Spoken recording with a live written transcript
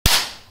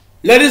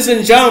Ladies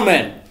and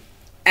gentlemen,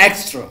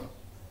 extra.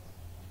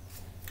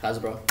 How's it,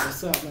 bro?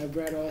 What's up, my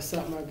brother? What's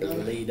up, my Just brother?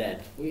 believe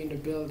that. We in the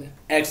building.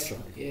 Extra.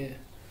 Yeah.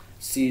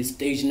 See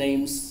stage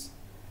names.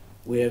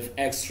 We have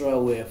extra.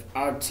 We have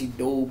RT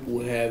Dope.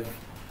 We have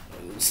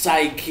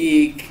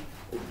Sidekick.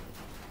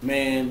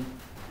 Man,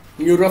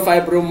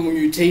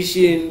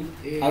 neurofibromatosis.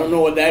 Yeah. I don't know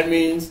what that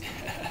means.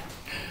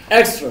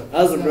 Extra.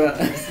 How's it, bro?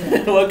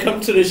 Welcome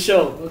to the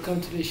show.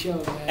 Welcome to the show,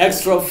 man.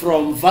 Extra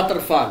from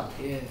Watervaal.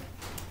 Yeah.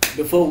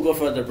 Before we go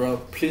further, bro,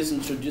 please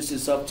introduce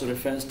yourself to the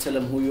fans. Tell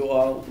them who you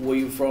are, where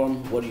you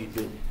from, what do you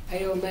do.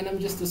 Hey, yo, man, I'm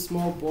just a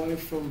small boy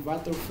from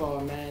Watervaal,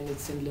 man.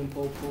 It's in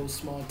Limpopo,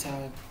 small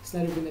town. It's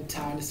not even a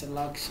town, it's a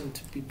location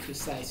to be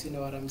precise. You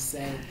know what I'm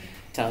saying?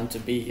 Town to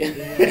be.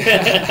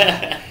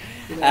 Yeah.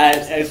 You know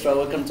Extra,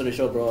 welcome to the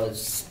show, bro.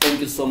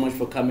 Thank you so much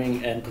for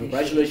coming and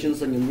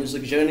congratulations on your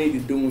music journey.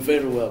 You're doing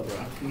very well, bro.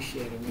 I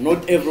appreciate it, man.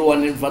 Not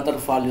everyone in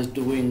Watervaal is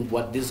doing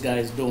what this guy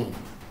is doing.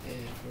 Yeah,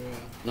 for real. Know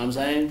what I'm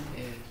saying? Yeah.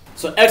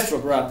 So, Extra,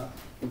 bro,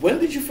 when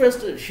did you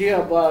first hear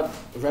about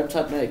Rap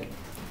Type Mag?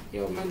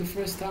 Yo, man, the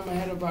first time I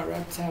heard about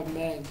Rap Tab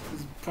Mag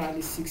was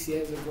probably 6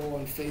 years ago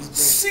on Facebook.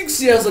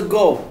 6 years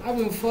ago. I've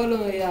been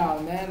following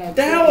y'all, man. Like,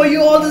 The hell are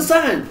you all the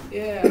time?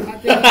 Yeah, I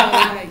think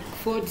I was like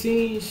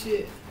 14,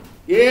 shit.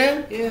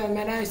 Yeah? Yeah,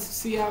 man, I used to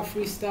see y'all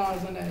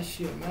freestyles on that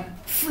shit, man.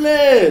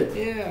 Flip.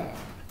 Yeah.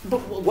 But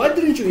why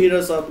didn't you hit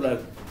us up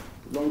like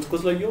long?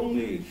 Because like you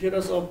only hit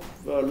us up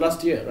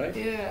last year, right?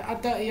 Yeah, I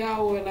thought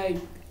y'all were like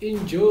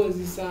in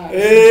Jersey side.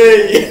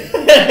 Hey!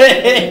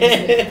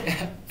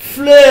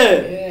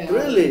 Flip! Yeah.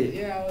 Really?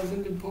 Yeah, I was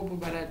in Limpopo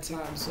by that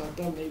time, so I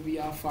thought maybe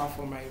y'all far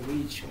from my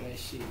reach for that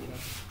shit, you know.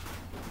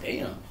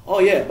 Damn. Oh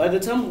yeah, by the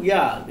time,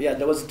 yeah,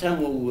 there was a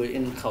time when we were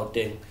in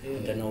Gauteng, Yeah.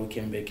 and then we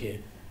came back here.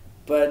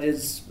 But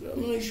it's, I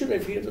mean, you should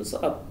have hit us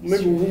up.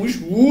 Maybe we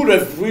would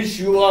have reached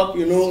you up,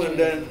 you know, and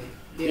then,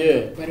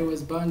 yeah. But it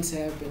was bound to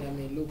happen. I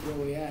mean, look where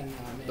we are now,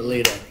 man.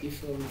 Believe that. You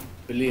feel me?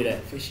 Believe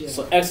that. For sure.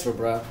 So Extra,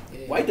 bro.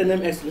 Yeah. Why the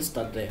name Extra? Let's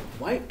start there.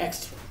 Why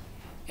Extra?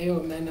 Hey, yo,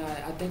 man,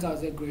 I think I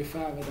was at grade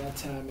 5 at that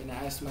time, and I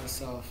asked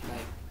myself,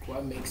 like,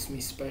 what makes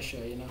me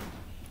special, you know?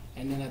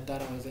 And then I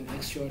thought I was an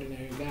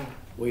extraordinary guy.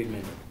 Wait a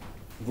minute.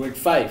 Grade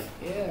 5.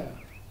 Yeah.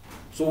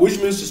 So which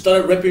means you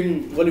started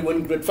rapping when you were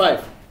in grade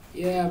 5?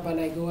 Yeah, but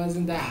like it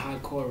wasn't that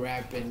hardcore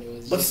rapping. It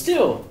was But just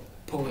still,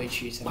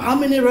 poetry. how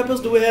many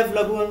rappers do we have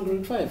like when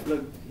grade 5?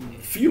 Like,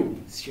 few.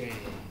 Straight.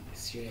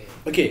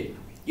 Okay,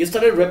 you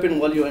started rapping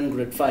while you were in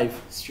grade 5.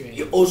 Straight.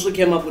 You also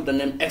came up with the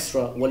name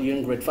Extra while you're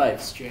in grade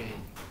 5. Straight.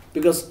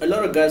 Because a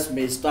lot of guys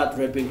may start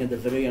rapping at a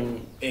very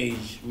young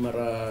age, but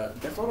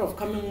they thought of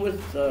coming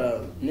with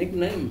a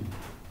nickname.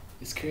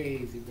 It's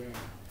crazy, bro.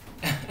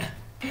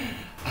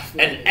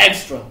 And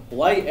Extra.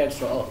 Why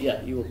Extra? Oh,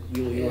 yeah, you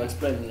were Yeah.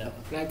 explaining that.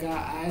 Like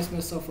I asked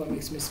myself what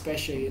makes me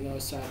special, you know,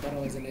 so I thought I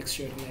was an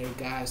extraordinary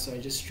guy, so I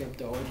just stripped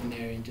the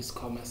ordinary and just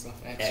called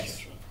myself extra.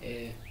 Extra.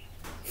 Yeah.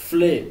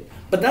 Flip.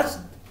 But that's...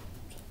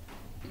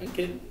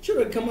 Okay,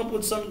 should I come up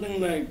with something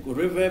like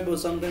Reverb or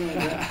something like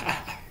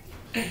that?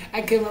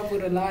 I came up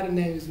with a lot of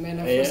names, man.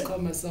 I Yeah. first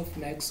called myself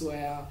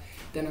Maxwell,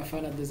 then I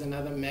found out there's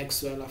another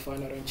Maxwell I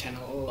found out on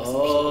Channel O or some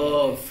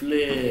Oh, shit.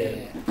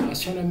 flip. Yeah. I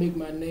was trying to make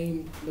my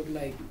name look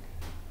like,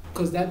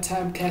 because that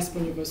time Casper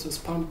Universe was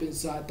pumping,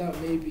 so I thought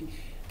maybe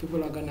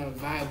people are gonna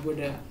vibe with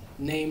a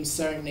name,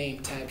 surname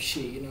type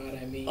shit, you know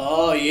what I mean?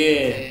 Oh,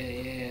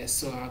 yeah. Yeah.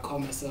 So I call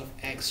myself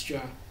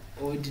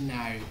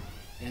Extraordinary,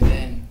 and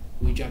then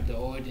we dropped the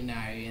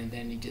Ordinary, and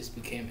then it just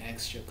became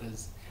Extra,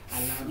 because I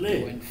love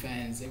Flip. when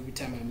fans, every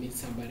time I meet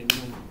somebody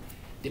new,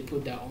 they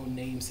put their own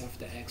names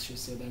after Extra,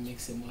 so that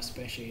makes it more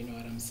special, you know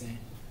what I'm saying?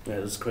 Yeah,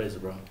 that's crazy,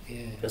 bro.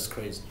 Yeah. That's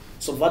crazy.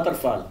 So,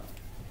 Watervaal,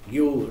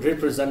 you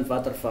represent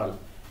Watervaal.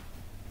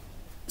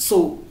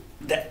 So,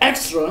 the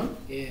Extra...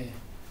 Yeah.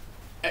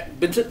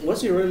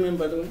 What's your real name,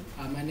 by the way?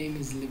 My name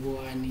is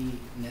Libuani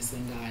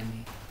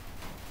Nesengani.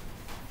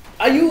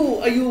 Are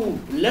you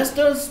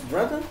Lester's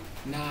brother?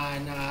 Nah,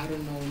 I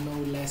don't know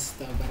no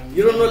Lester, but I'm...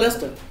 You don't know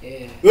Lester?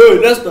 Yeah. Hey,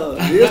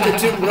 Lester, he's the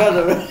team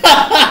brother.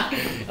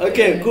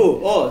 Okay, Yeah.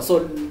 cool. Oh, so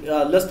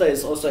Lester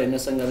is also a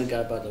Nesangani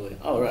guy, by the way.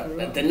 All right.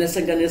 Right. The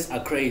Nesanganis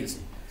are crazy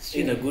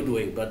in a Straight. good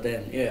way, but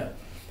then, yeah.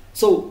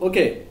 So,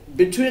 okay,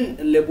 between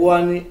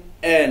Lebuani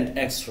and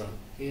Extra,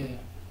 Yeah.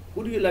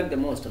 who do you like the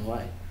most and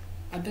why?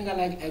 I think I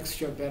like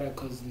Extra better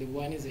because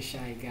Libuani is a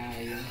shy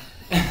guy, you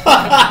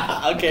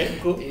know? Okay,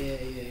 cool. Yeah,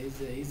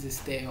 he's a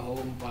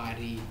stay-at-home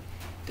body.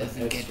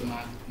 Doesn't get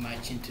Extra.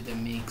 much into the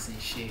mix and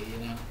shit, you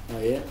know? Oh,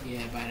 yeah?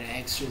 Yeah, but the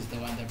Extra is the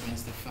one that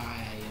brings the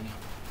fire, you know?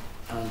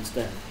 I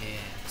understand. Yeah.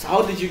 So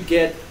how did you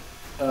get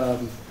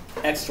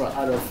Extra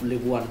out of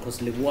Lebuani? Because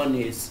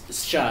Lebuani is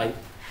shy,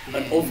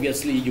 and Yeah.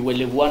 obviously you were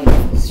Lebuani,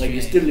 like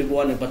you're still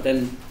Lebuani, but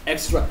then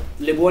Extra,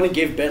 Lebuani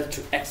gave birth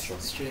to Extra.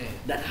 Straight.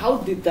 That how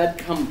did that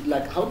come?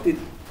 Like how did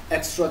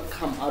Extra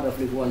come out of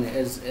Lebuani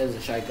as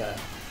a shy guy?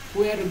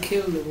 We had to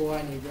kill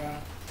Libuani, bro.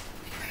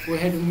 We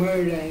had to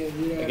murder him,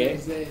 you know Okay. what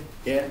I'm saying?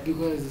 Yeah.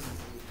 Because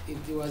it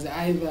was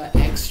either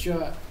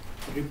Extra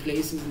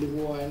replaces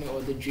Libuani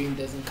or the dream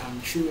doesn't come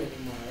true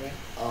anymore, right?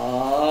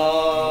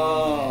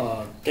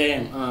 Oh,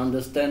 damn! I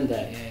understand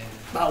that. Yeah.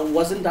 But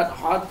wasn't that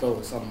hard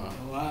though somehow?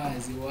 It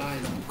was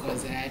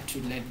because I had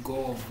to let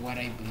go of what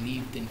I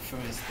believed in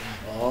first.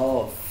 And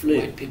Oh, what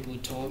flip. people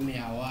told me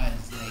I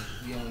was like,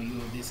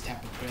 you're this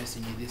type of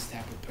person, you're this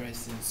type of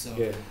person. So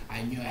Yeah.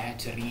 I knew I had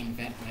to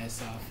reinvent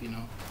myself.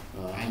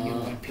 I knew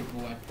Ah. what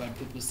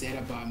people said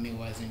about me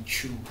wasn't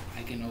true.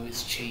 I can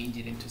always change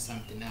it into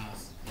something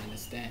else. You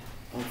understand?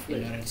 Oh, In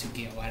flip. order to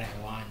get what I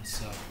want,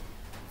 so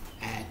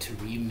I had to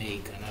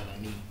remake another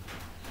me.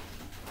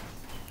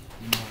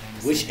 You know what I'm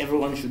saying? Wish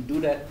everyone should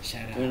do that.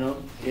 Shout out. You know?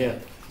 Yeah.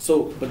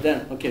 So, but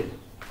then, okay.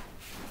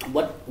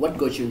 What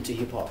got you into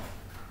hip hop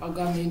What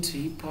got me into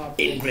hip hop?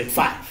 in grade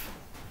 5?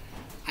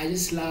 I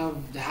just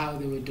loved how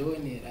they were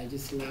doing it. I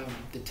just loved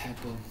the type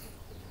of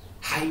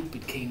hype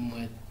it came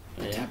with,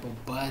 the Yeah. type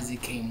of buzz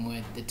it came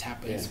with, the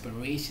type of Yeah.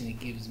 inspiration it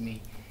gives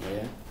me.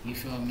 Yeah. You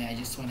feel me? I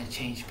just want to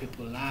change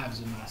people's lives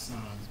with my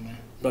songs, man.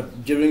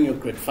 But during your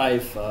grade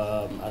 5,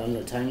 I don't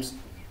know, times,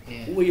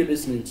 Yeah. who were you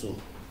listening to?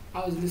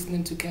 I was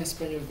listening to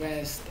Casper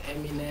Vest,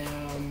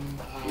 Eminem,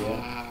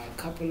 Yeah.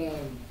 a couple of,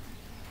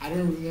 I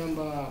don't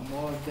remember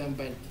more of them,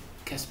 but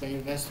Casper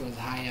Vest was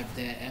high up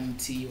there,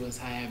 MT was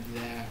high up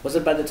there. Was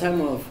it by the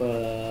time of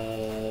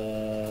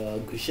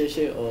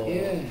Gusheshe or?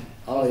 Yeah.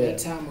 Oh, At yeah. that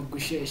time of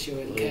Gusheshe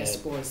when Yeah.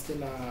 Casper was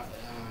still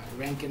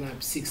ranking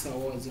up 6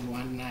 awards in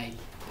one night.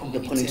 The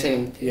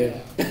ponytail, yeah.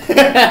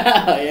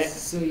 Yeah.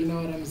 So you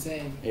know what I'm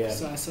saying? Yeah.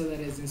 So I saw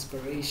that as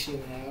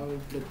inspiration. I always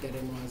looked at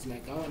him and I was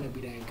like, I want to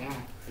be that guy.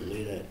 Look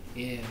at that.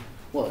 Yeah.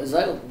 Well, is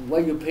that why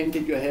you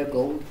painted your hair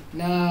gold?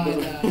 Nah.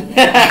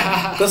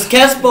 Because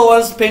Casper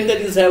once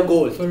painted his hair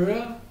gold. For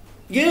real?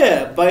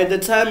 Yeah, by the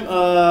time,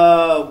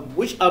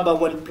 which album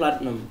went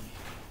platinum?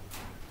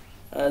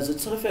 Is it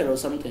Solofelo or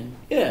something?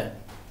 Yeah.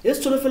 Yes,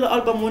 Solofelo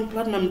album went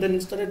platinum, then he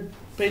started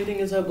painting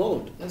his hair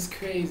gold. That's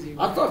crazy. I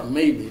bro. thought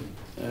maybe,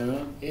 you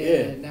know?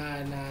 Yeah,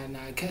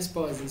 nah.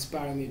 Casper was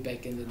inspiring me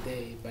back in the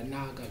day, but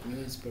now I got new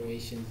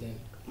inspirations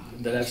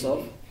and The likes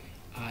of?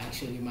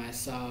 actually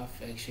myself,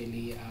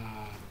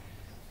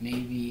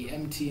 maybe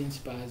MT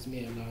inspires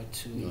me a lot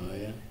too. Oh,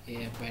 yeah.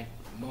 Yeah, but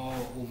more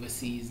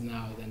overseas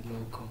now than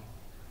local.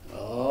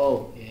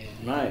 Oh, Yeah.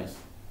 nice.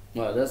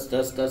 Well, that's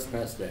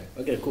nice there.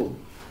 Okay, cool.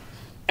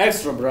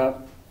 Extra, bruh.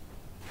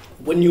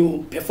 When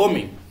you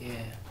performing Yeah,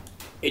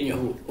 in your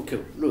hood, okay,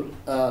 look,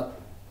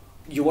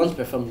 you once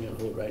performed in your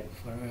hood, right?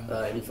 for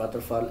real. In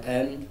Watervaal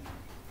and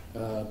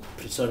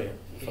Pretoria,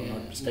 if I'm not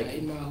In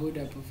mistaken. my hood,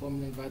 I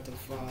performed in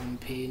Watervaal,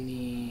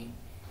 Penny,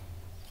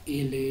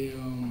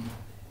 Ilium.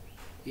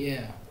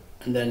 Yeah.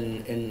 And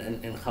then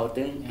in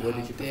Gauteng, where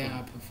did you There perform?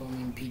 I performed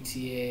in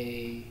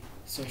PTA,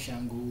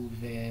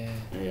 Soshanguve.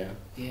 Yeah,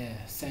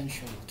 Yeah,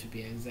 Central to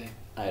be exact.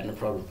 I no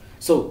problem.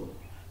 So,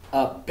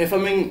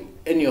 performing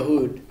in your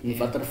hood, in Yeah.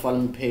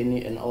 Watervaal,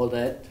 Penny, and all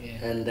that,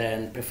 Yeah. and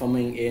then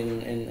performing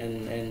in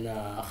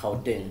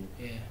Gauteng.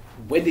 Yeah.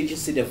 Where did you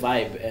see the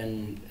vibe,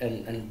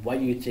 and why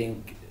do you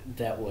think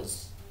that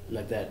was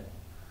like that?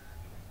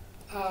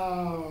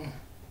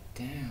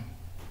 Damn.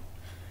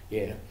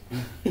 Yeah.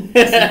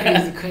 That's a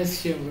crazy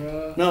question,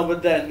 bro. No,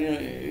 but then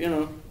you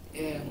know.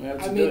 Yeah, We have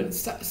I to do mean, it.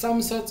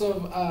 some sorts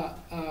of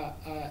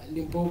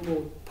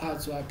Limpopo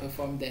parts where I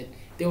performed that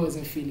they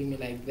wasn't feeling me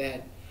like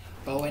that,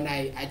 but when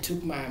I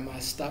took my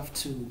stuff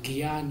to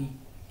Guyana,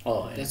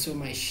 Oh, yeah. that's when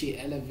my shit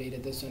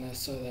elevated. That's when I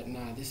saw that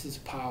this is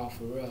power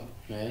for real.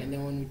 Yeah. And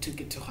then when we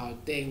took it to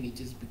Gauteng, it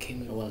just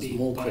became It a was big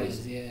more buzz.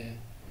 crazy. Yeah.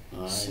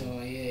 Alright. So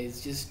yeah,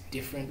 it's just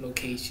different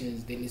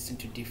locations. They listen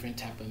to different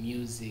type of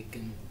music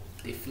and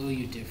they feel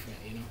you different,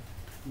 you know.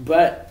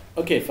 But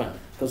okay, fine.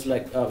 Because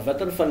like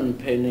Watervaal and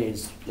Penny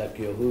is like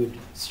your hood,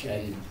 Straight.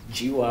 and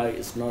GY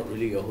is not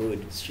really your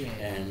hood, Straight.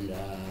 and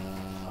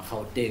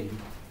Gauteng,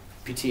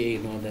 PTA, you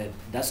know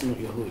that's not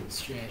your hood.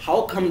 Straight.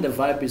 How come the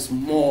vibe is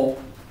more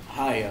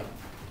higher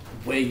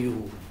where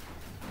you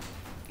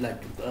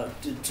like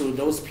to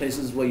those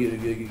places where you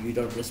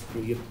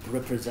don't you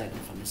represent,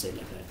 if I may say it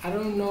like that? I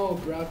don't know,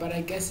 bro, but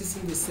I guess it's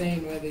in the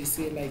saying where they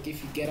say like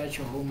if you get out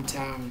your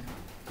hometown,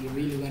 you're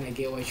really gonna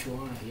get what you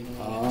want, you know.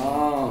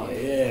 Oh,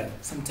 yeah.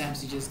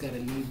 Sometimes you just gotta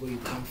leave where you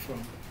come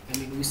from. I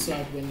mean, we saw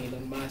it when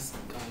Elon Musk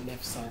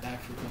left South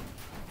Africa.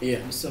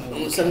 Yeah. We saw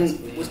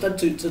it. We start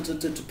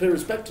to pay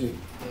respect to him.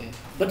 Yeah,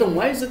 But then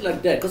why is it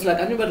like that? Because like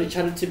anybody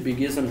charity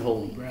begins at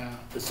home. bro.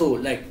 So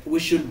like we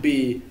should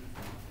be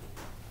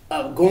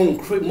going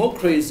more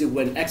crazy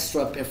when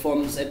Extra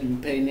performs at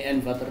Mpeni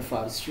and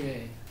Watervaal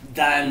Straight.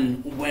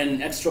 than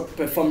when Extra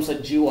performs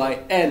at GY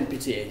and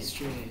PTA.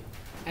 Straight.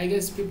 I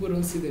guess people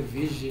don't see the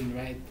vision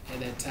right at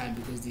that time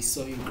because they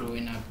saw you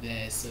growing up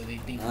there, so they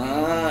think.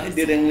 It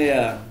didn't,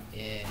 yeah.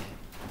 Yeah.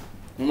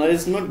 No,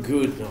 it's not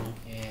good though.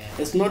 Yeah.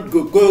 It's not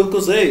good.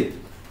 Because hey,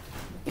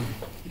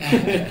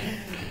 I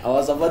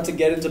was about to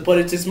get into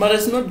politics, but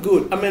it's not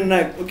good. I mean,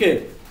 like,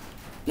 okay,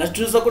 let's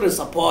choose to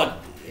support.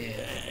 Yeah.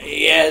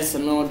 Yes,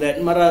 and all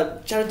that.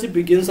 Mara charity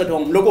begins at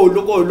home. Loco.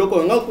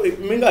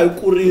 Minga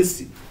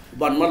kurisi.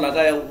 But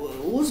malaka,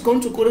 who's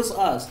going to chorus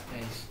us?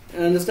 Nice.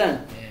 You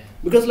understand? Yeah.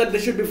 Because like they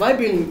should be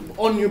vibing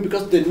on you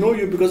because they know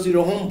you because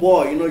you're a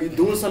homeboy. You know, you're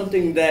doing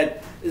something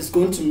that is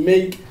going to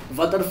make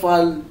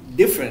Watervaal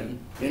different.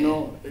 You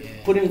know, Yeah.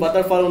 putting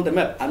Watervaal on the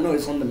map. I know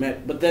it's on the map,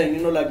 but then,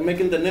 you know, like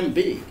making the name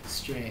big.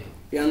 Straight.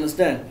 You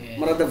understand? Yeah.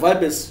 But the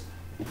vibe is,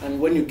 and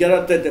when you get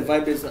out there, the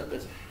vibe is like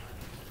this.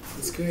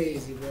 It's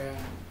crazy, bro.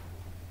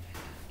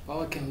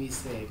 What can we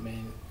say,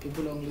 man?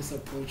 People only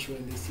support you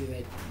when they see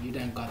that you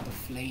done got the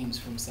flames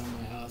from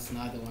somewhere else.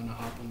 Now they want to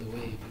hop on the wave,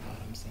 you know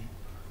what I'm saying?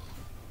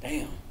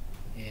 Damn.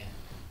 Yeah.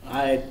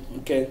 Alright,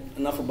 okay,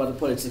 enough about the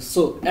politics.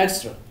 So,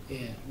 extra.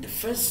 Yeah. The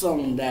first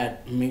song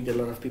that made a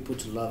lot of people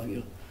to love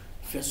you,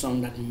 first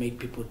song that made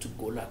people to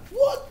go like,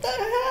 what the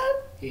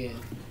hell? Yeah.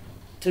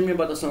 Tell me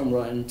about the song,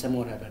 bro, and tell me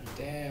what happened.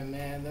 Damn,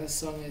 man. That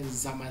song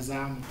is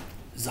Zamazam.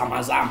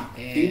 Zamazam.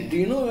 Yeah. Do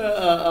you know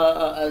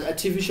a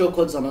TV show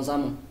called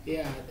Zamazama?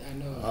 Yeah, I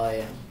know. Oh,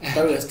 yeah. I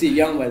thought we were still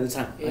young by the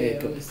time. Yeah, Oh, yeah,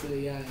 cool. so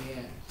yeah.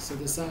 So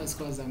the song is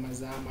called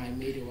Zamazam. I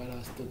made it while I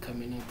was still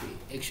coming up.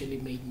 It actually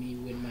made me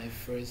win my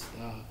first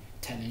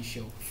talent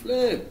show.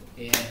 Flip.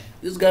 Yeah.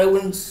 This guy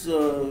wins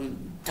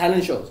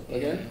talent shows,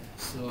 okay? Yeah.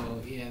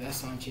 So yeah, that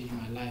song changed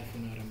my life.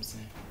 You know what I'm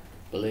saying?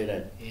 Believe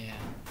that. Yeah.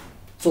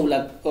 So,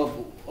 like,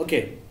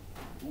 okay.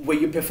 Were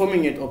you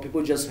performing it or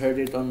people just heard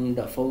it on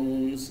their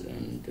phones?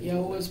 And Yeah,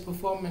 we was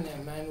performing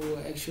it, man. We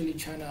were actually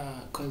trying to,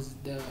 cause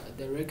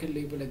the record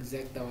label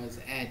exec that was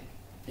at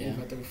Yeah.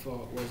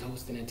 Watervaal was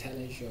hosting a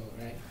talent show,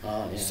 right?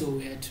 Oh, yeah. So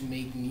we had to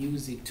make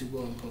music to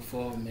go and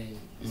perform and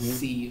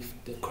see if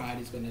the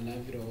crowd is gonna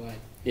love it or what.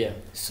 Yeah.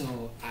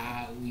 So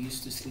we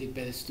used to sleep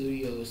at the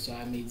studio. So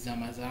I made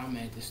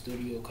Zamazama at the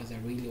studio because I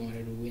really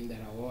wanted to win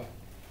that award.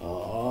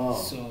 Oh.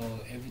 So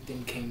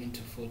everything came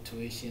into full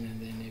tuition,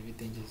 and then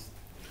everything just.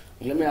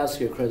 Let me ask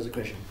you a crazy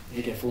question.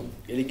 Be careful.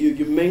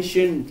 You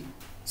mentioned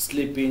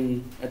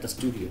sleeping at the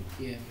studio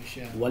Yeah, for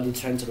sure. while you're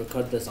trying to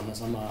record the Sama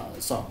song.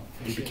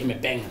 For It sure. became a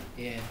banger.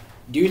 Yeah.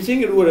 Do you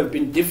think it would have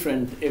been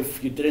different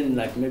if you didn't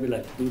maybe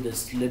do the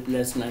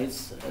sleepless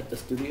nights at the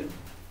studio?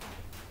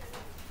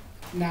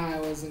 Nah,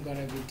 it wasn't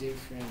gonna be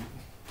different.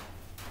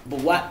 But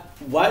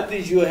why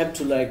did you have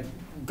to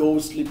go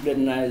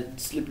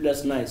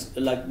sleepless nights?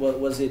 Like, what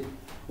was it?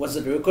 Was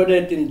it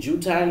recorded in due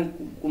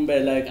time?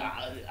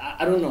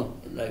 I don't know.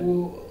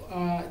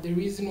 Well, the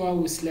reason why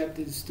we slept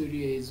in the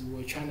studio is we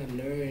were trying to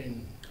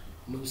learn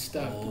new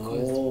stuff.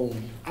 Because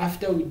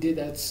after we did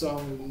that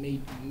song, we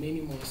made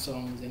many more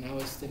songs, and I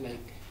was still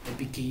like a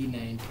beginner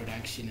in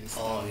production and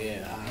stuff. Oh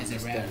yeah, I as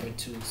understand. a rapper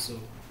too, so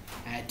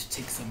I had to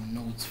take some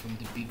notes from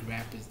the big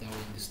rappers that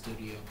were in the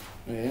studio.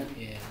 Yeah.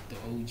 Yeah, the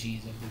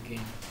OGs of the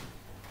game.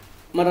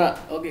 Mara,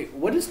 okay,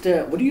 what do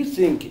you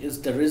think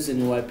is the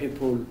reason why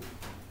people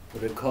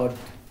record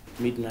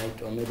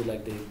midnight, or maybe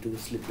they do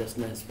sleepless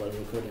nights while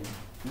recording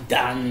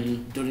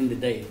than during the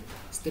day?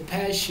 It's the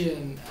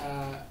passion.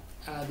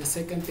 The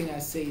second thing I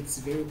say, it's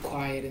very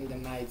quiet in the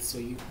night, so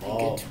you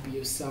get to be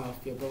yourself,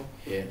 you know.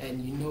 Yeah.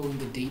 And you know, in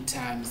the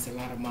daytime, it's a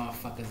lot of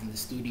motherfuckers in the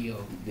studio.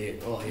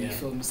 You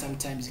feel me?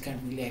 Sometimes you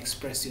can't really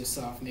express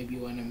yourself. Maybe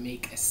you want to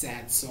make a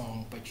sad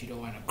song, but you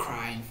don't want to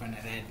cry in front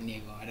of that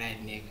nigga or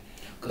that nigga.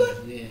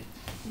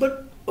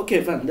 But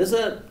okay, fine. There's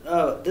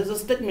a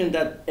statement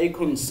that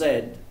Akon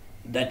said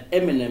that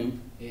Eminem.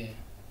 Yeah.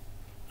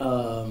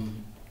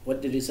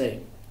 What did he say?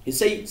 He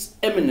says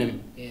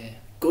Eminem. Yeah.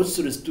 Goes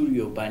to the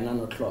studio by 9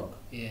 o'clock.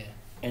 Yeah.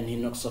 And he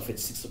knocks off at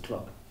 6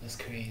 o'clock. That's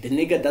crazy. The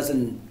nigga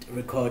doesn't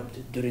record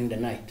during the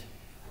night.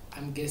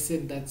 I'm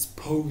guessing that's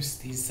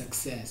post his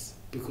success,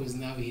 because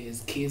now he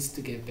has kids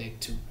to get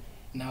back to.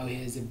 Now he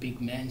has a big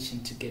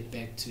mansion to get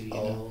back to, you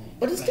know.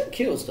 But it still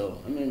kills though.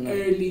 I mean,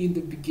 early in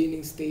the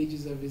beginning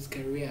stages of his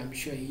career, I'm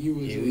sure he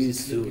was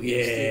used to,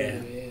 yeah.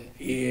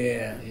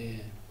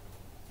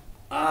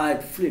 I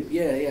flip,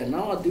 yeah.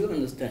 Now I do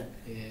understand.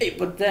 Yeah. Hey,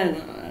 but then,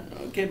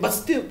 okay, but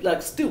still,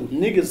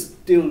 niggas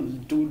still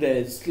do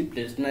their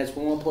sleepless nights.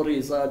 When one party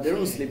is they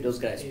don't sleep, those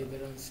guys. Yeah, they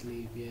don't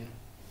sleep, yeah.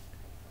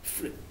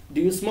 Flip.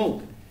 Do you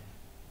smoke?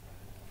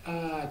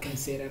 I can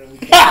say that on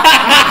camera.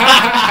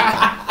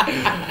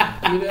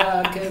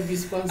 I can't be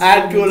sponsored.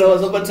 Alright, cool. I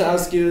was about to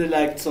ask you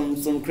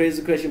some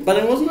crazy question, but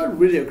it was not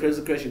really a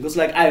crazy question, because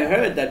I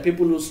heard that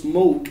people who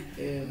smoke,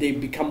 they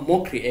become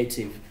more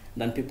creative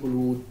than people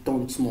who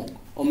don't smoke.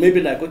 Or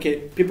maybe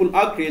people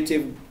are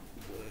creative,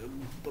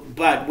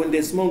 but when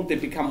they smoke, they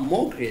become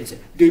more creative.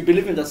 Do you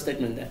believe in that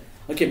statement there?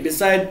 Okay,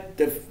 beside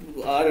the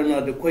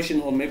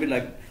question, or maybe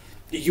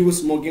you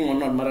smoking or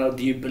not, Mara,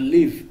 do you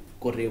believe,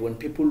 Corey, when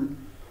people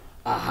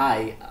are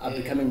high, are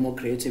becoming more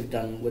creative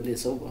than when they're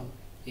sober?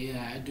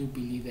 Yeah, I do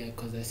believe that,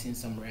 because I've seen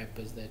some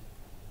rappers that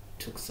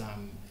took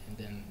some and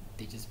then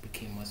they just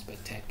became more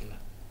spectacular.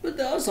 But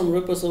there are some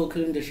rappers who are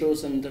killing the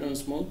shows and they don't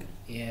smoke.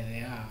 Yeah,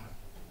 they are.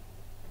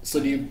 So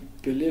do you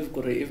believe,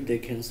 Corey, if they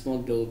can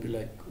smoke, they will be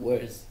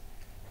worse?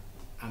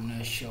 I'm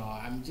not sure.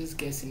 I'm just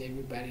guessing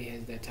everybody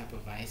has that type of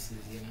vices,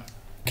 you know.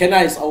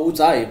 Kenai is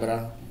outside,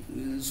 bro.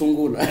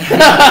 Sungula.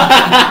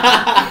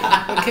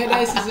 Okay,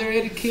 Nice is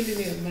already killing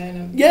it,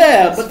 man.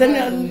 But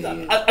then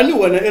I know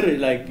when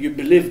you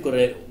believe,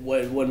 correct,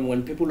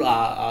 when people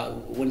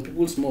when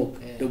people smoke,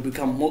 they'll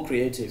become more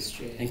creative.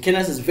 Straight. And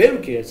Kenneth is very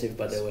creative,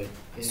 by the way.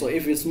 Yeah. So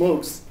if he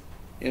smokes,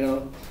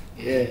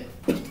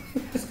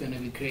 it's gonna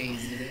be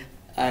crazy.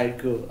 Alright,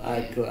 cool.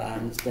 Alright, cool. I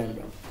understand,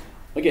 bro.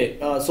 Okay,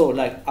 so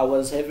like I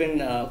was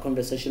having a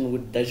conversation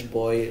with Dash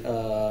Boy,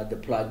 the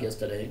plug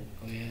yesterday.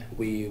 Oh yeah.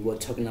 We were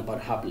talking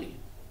about Habli.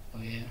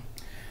 Oh yeah.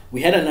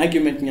 We had an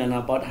argument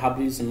about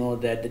Hablis and all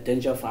that, the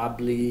danger of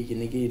Habli,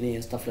 Yinigini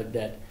and stuff like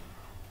that.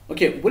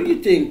 Okay, what do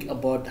you think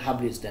about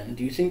Hablis then?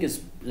 Do you think it's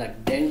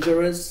like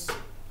dangerous?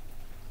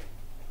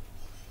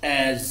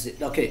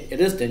 Okay, it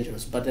is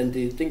dangerous, but then do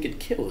you think it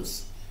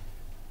kills?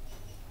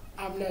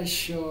 I'm not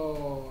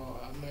sure.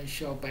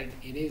 But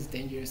it is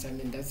dangerous. I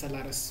mean, that's a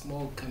lot of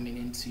smoke coming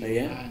into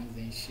your lungs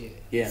and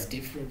shit. Yeah. It's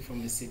different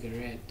from a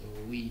cigarette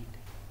or weed.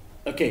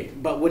 Okay,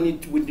 but when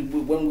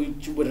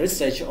we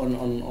research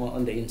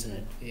on the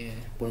internet,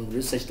 when we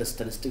research the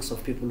statistics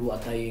of people who are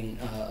dying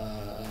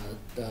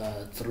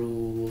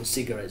through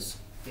cigarettes,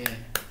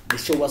 they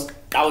show us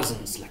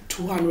thousands, like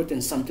 200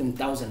 and something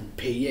thousand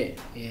per year.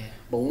 Yeah.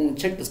 But when we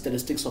check the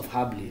statistics of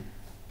Habli,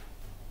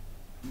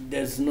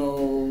 there's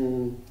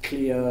no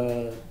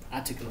clear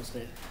articles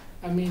there.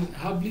 I mean,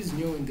 Habli's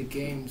new in the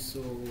game, so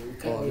we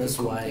can't really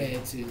compare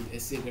it to a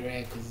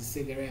cigarette, because a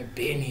cigarette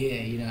been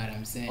here, you know what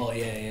I'm saying? Oh,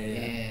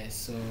 yeah.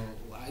 So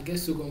I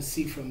guess we're going to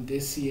see from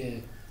this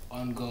year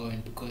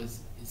ongoing, because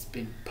it's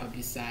been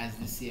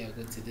publicized this year,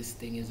 go to this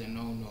thing is a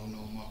no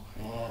more.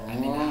 Oh. I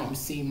mean, I'm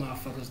seeing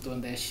motherfuckers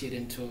doing that shit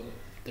into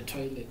the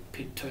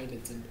pit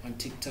toilets on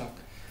TikTok.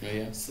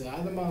 Yeah. So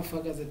other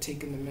motherfuckers are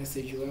taking the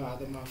message well,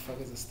 other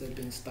motherfuckers are still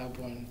being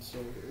stubborn, so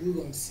we're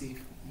going to see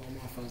if more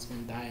motherfuckers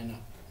going to die now.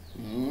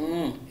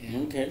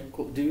 Okay,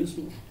 cool. Do you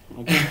smoke?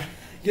 Okay.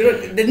 You know,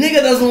 the nigga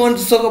doesn't want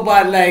to talk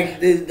about like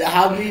the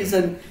hobbies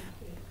and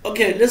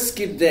okay, let's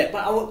skip that.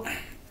 But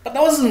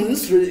that was an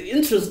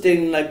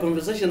interesting like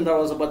conversation that I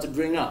was about to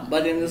bring up.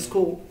 But then it's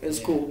cool. It's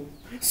cool.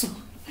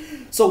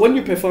 So when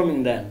you're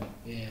performing then,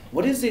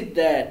 what is it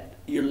that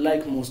you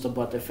like most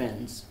about the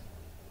fans?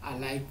 I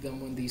like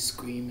them when they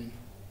screaming,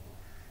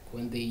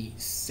 when they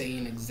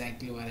saying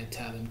exactly what I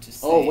tell them to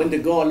say. Oh, when they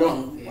go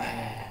along.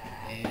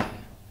 Yeah.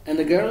 And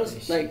the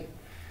girls, like...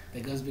 The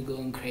girls be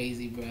going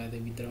crazy, bro. They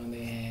be throwing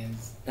their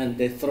hands. And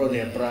they throw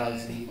their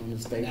bras on the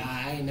stage. Nah,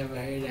 I ain't never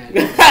heard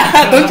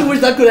that. Don't you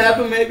wish that could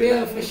happen, maybe?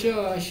 Yeah, for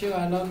sure.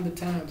 Along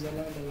the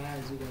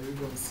lines, we're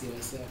going to see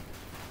what's up.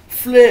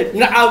 Flip.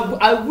 Now,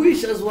 I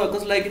wish as well,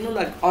 because like, you know,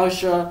 like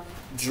Usher,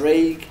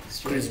 Drake,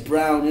 Chris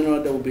Brown, you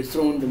know, they will be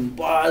throwing them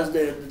bars,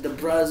 the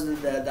bras,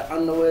 the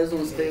underwears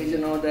on stage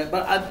and all that.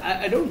 But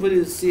I don't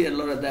really see a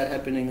lot of that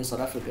happening in South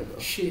Africa, though.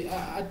 Shit,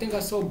 I think I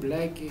saw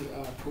Blackie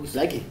post.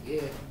 Blackie?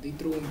 Yeah, they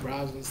threw in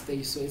bras on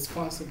stage, so it's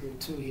possible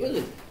too. Yeah.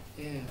 Really?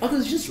 Yeah.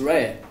 Because it's just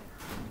rare.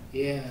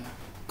 Yeah.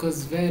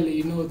 Because Valley,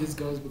 you know, these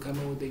girls be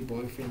coming with their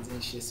boyfriends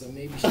and shit, so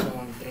maybe she don't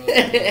want to throw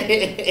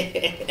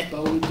it.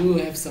 But we do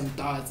have some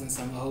thoughts and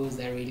some hoes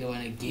that really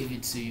want to give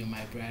it to you,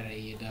 my brother,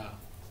 you know.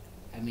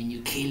 I mean,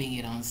 you're killing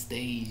it on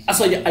stage.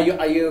 So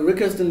are you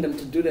requesting them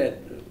to do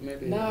that?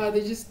 Maybe. No,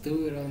 they just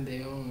do it on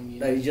their own. You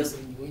know? Like just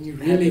when you're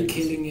really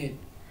killing it,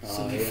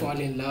 so they fall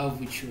in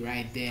love with you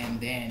right there and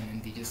then,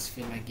 and they just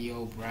feel like,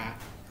 yo, bruh,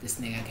 this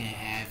nigga can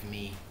have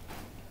me.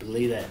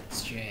 Believe that.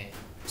 Straight.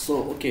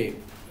 So okay,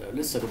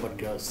 let's talk about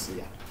girls.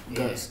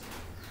 Girls.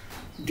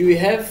 Do you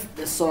have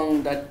the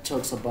song that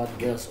talks about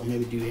girls, or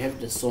maybe do you have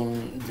the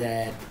song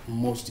that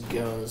most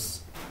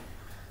girls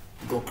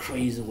go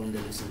crazy when they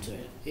listen to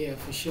it? Yeah,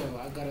 for sure.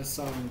 I got a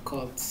song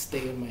called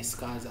 "Stay on My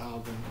Scars"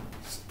 album.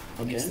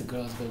 Makes the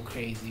girls go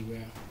crazy, bro.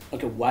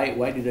 Okay,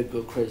 why did they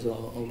go crazy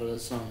over the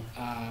song?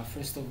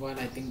 First of all,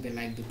 I think they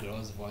like the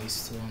girl's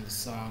voice too on the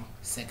song.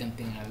 Second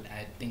thing,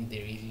 I think they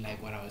really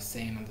like what I was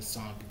saying on the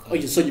song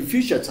because. So you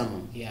featured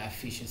someone? Yeah, I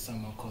featured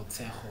someone called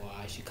Tejo.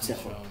 She comes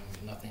from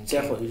Northern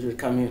Cape. Tejo, you should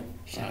come here.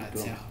 Shout out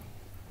Tejo.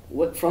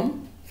 What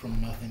from?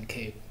 From Northern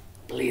Cape.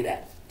 Believe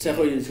that.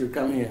 Tejo, you should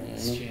come here.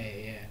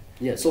 Straight, yeah.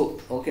 Yeah. So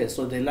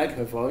so they like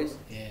her voice.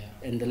 Yeah.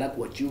 And they like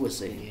what you were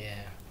saying. Yeah.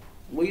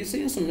 Were you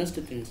saying some nasty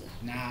things?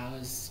 Nah, I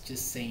was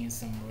just saying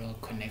some real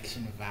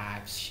connection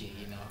vibes shit,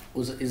 you know.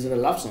 Is it a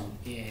love song?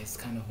 Yeah, it's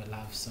kind of a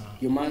love song.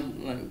 You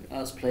mind like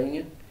us playing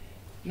it?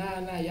 Nah,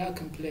 y'all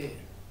can play it.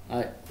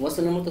 Alright, what's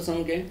the name of the song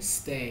again?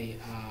 Stay.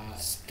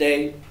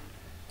 Stay.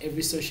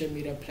 Every social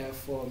media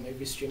platform,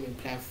 every streaming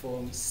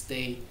platform,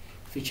 Stay,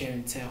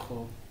 featuring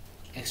Tejo.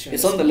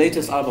 It's on the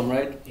latest album,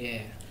 right? Yeah.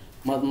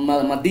 My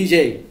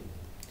DJ,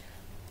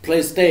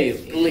 play Stay,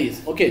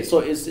 please. Yeah. Okay, so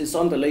it's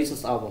on the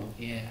latest album.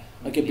 Yeah.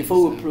 Okay,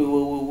 before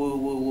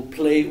we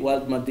play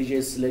what my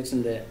DJ selects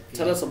in there,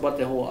 tell us about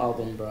the whole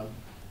album, bro.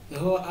 The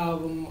whole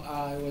album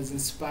was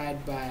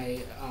inspired by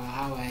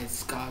how I had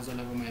scars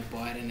all over my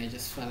body, and I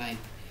just felt like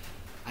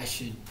I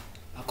should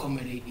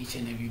accommodate each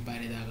and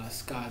everybody that got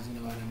scars.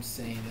 You know what I'm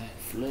saying?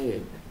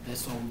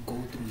 That's what we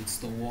go through. It's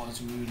the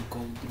wars we really go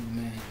through,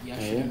 man. Y'all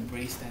should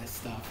embrace that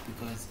stuff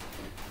because,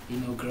 you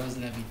know, girls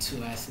love it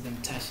too. I see them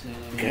touching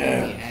all over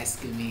me,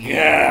 asking me,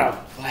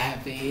 what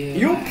happened here?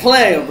 You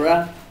player,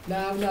 bro.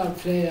 Nah, I'm not a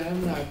player.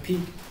 I'm not a peak.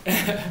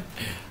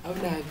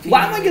 I'm not a peak.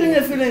 Why am I getting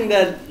a feeling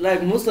that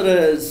like most of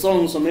the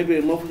songs, or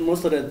maybe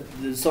most of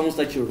the songs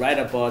that you write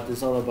about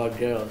is all about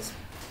girls?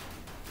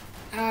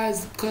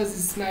 It's because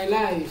it's my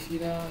life, you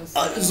know.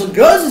 So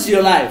girls is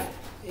your life?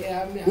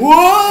 Yeah, I mean,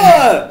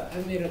 What?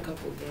 I made a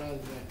couple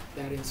girls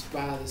that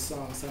inspire the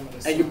song. Some of the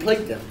songs. And you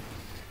played them?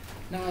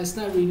 No, it's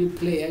not really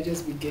play. I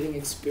just be getting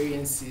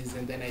experiences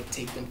and then I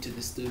take them to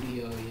the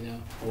studio, you know.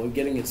 We're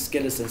getting its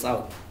skeletons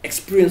out.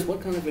 Experience? What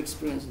kind of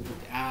experience is it?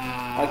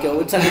 Ah. Okay,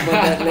 we'll talk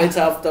about that later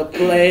after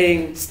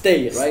playing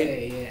Stay, right?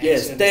 Stay, yeah. Yeah,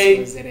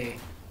 Stay.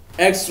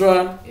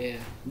 Extra. Yeah.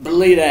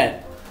 Believe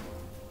that.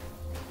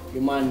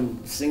 You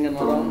mind singing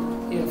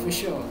along? Yeah, for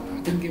sure.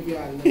 I can give you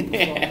a little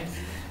performance.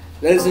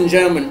 Ladies and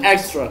gentlemen,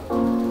 Extra.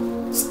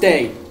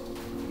 Stay.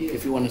 Yeah.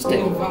 If you want to stay.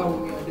 You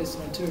involve me on this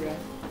one too, right?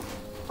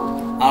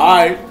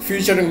 Alright,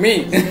 featuring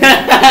me.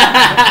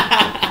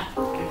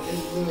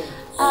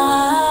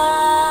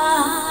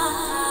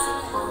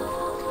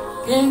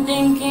 I've been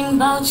thinking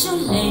about you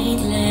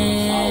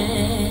lately.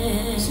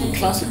 Some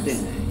classic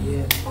thing.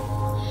 Yeah.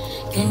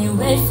 Can you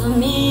wait for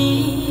me,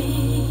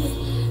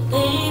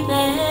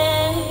 baby?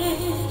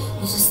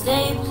 Would you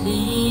stay,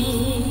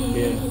 please?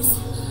 Yeah.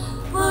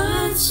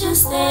 Would you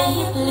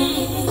stay,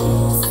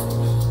 please?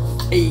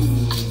 Hey.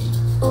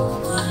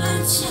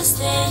 Would you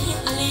stay,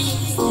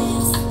 please?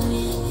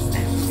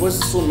 Voice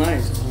is so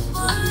nice.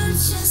 Would you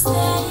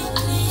stay,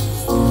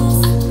 please?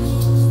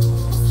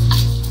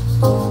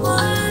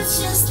 Would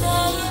you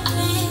stay,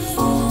 please?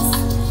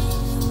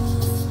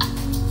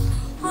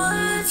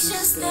 Would you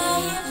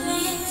stay,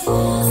 please?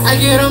 I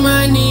get on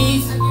my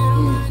knees.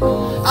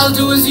 I'll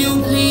do as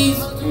you please.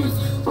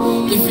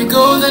 If you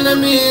go, then I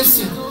miss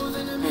you.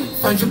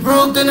 Find you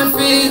broke, then I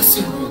fix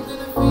you.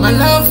 My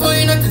love for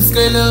you, nothing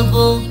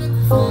scalable.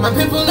 My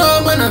people know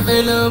I'm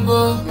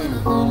unavailable.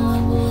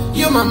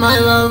 You my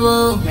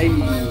bro. Hey.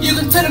 You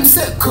can tell them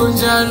set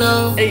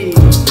kunjalo. Hey.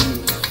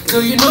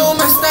 Girl, you know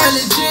my style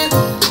legit.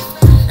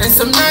 And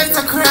some nights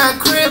I cry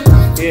crib.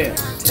 Yeah.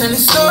 Telling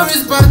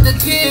stories about the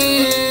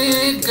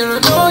kid. Girl,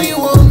 I know you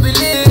won't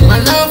believe. My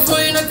love for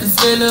you, nothing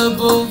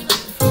scalable.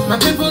 My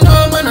people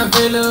know I'm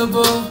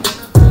unavailable.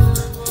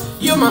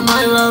 You my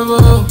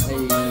bro.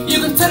 You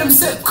can tell them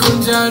set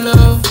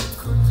kunjalo.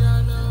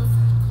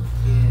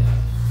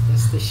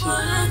 The shit.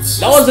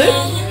 That was it?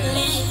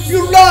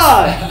 You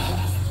lie!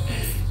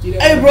 You know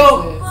Hey, what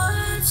bro.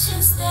 Would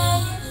you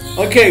stay, please?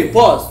 Okay,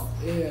 pause. I'm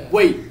saying? Yeah.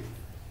 Wait.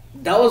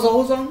 That was the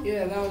whole song?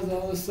 Yeah, that was the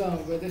whole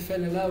song, but they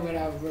fell in love with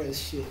our verse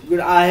shit. Good.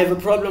 I have a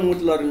problem with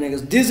a lot of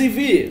niggas. Dizzy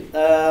V,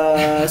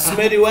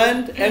 Smitty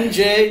Wend,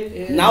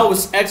 MJ, Yeah. now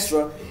it's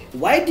Extra.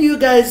 Why do you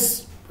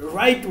guys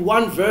write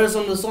one verse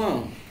on the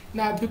song?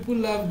 Nah, people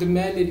love the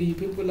melody,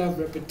 people love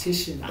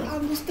repetition. I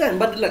understand,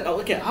 but like,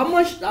 okay, how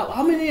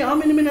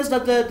many minutes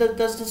does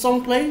the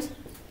song plays?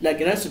 Like,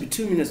 it has to be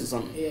 2 minutes or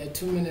something. Yeah,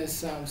 2 minutes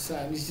song.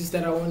 It's just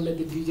that I won't let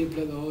the DJ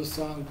play the whole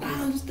song.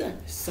 I understand.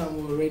 Some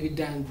were already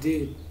done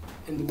did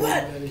in the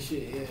What? middle of the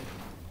shit. Yeah.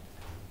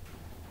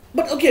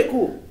 But okay,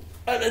 cool.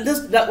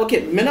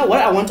 Okay, Mena,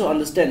 what I want to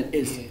understand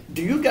is,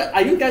 Yeah.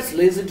 are you guys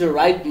lazy to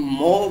write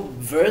more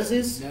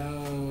verses?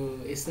 No,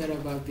 it's not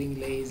about being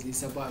lazy.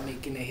 It's about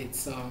making a hit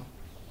song.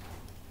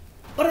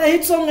 But a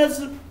hit song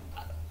is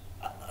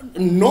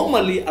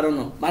normally, I don't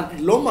know, but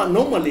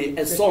normally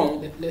a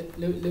song. Let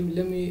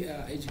me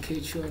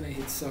educate you on a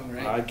hit song,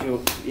 right? Okay,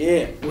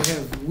 yeah, We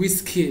have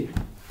Wizkid,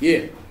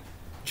 yeah.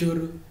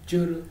 Juru.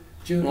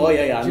 Oh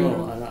yeah, I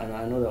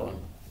Juru, know that one.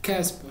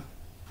 Casper,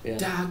 Yeah,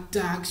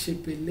 Dark,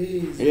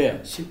 Shipeleza, Yeah.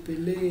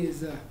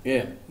 Shipeleza.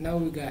 yeah. Now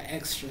we got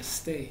Extra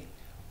Stay.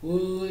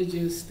 Would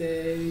you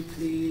stay,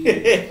 please?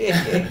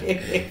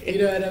 You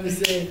know what I'm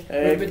saying?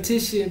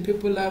 Repetition.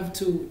 People love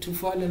to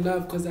fall in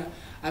love because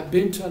I've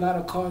been to a lot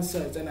of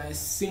concerts and I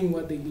seen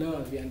what they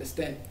love. You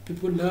understand?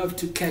 People love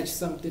to catch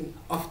something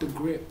off the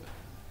grip.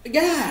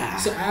 Yeah.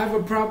 So I have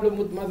a problem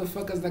with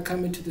motherfuckers that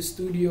come into the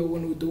studio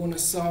when we're doing a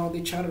song.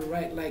 They try to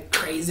write like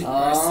crazy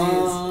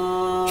verses.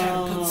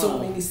 Try to put so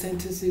many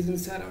sentences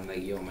inside. I'm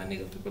like, yo, my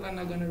nigga, people are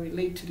not gonna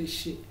relate to this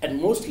shit. And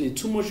mostly,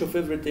 too much of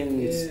everything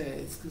Yeah, is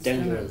it's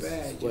kind of dangerous.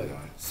 bad, you know.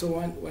 So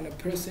when a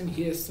person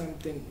hears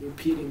something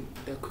repeating,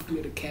 they're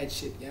quickly to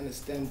catch it. You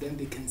understand? Then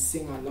they can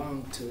sing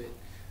along to it.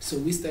 So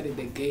we started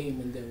the game,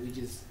 and then we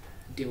just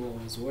did what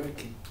was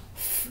working.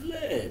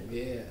 Flip.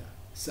 Yeah.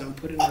 So I'm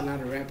putting a lot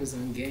of rappers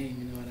on game.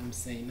 You know what I'm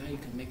saying? Now you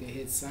can make a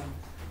hit song.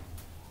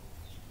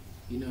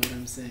 You know what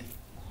I'm saying?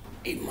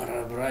 Hey,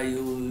 Marabra,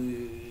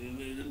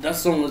 that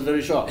song was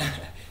very short.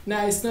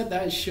 Nah, it's not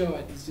that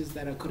short. It's just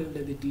that I couldn't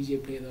let the DJ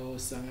play the whole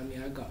song. I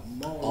mean, I got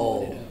more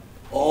loaded up.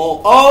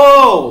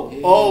 Oh,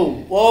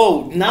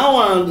 now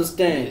I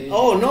understand. Yeah.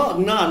 Oh, no,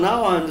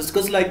 now I understand.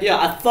 Because, like, yeah,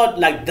 I thought,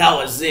 like, that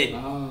was it.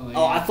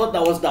 Oh, I thought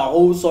that was the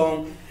whole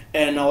song.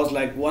 And I was,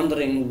 like,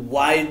 wondering,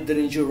 why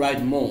didn't you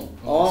write more?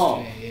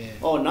 straight, yeah.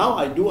 Oh, now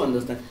I do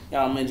understand.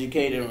 Yeah, I'm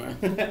educated,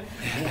 man.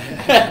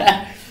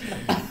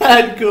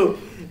 Cool.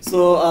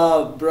 So,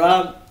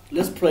 bruh,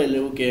 let's play a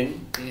little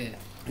game. Yeah.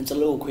 It's a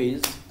little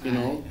quiz, you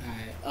know.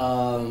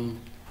 Alright.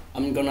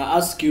 I'm gonna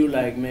ask you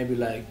like maybe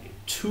like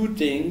two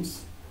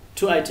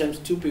items,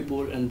 two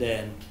people, and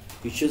then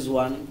you choose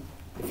one.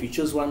 If you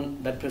choose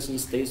one, that person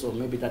stays, or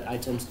maybe that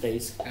item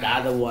stays. The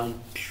other one,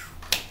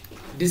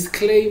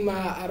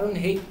 Disclaimer, I don't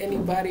hate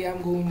anybody,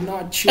 I'm going to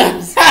not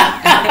choose. You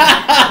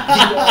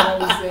know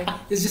what I'm saying?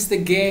 It's just a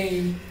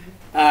game.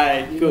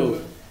 Alright, you cool.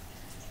 know.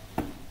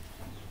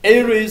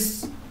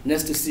 Aries,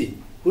 Nasty C.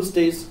 Who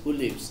stays, who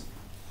leaves?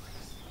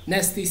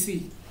 Nasty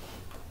C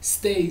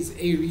stays,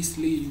 Aries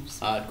leaves.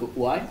 Cool.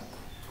 Why?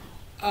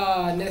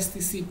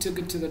 Nasty C took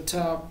it to the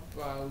top.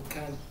 We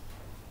can't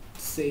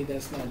say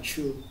that's not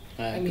true.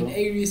 Alright, I mean, cool.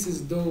 Aries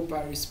is dope.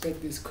 I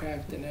respect his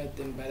craft and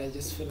everything, but I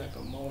just feel like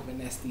I'm more of a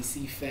Nasty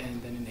C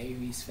fan than an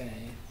Aries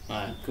fan.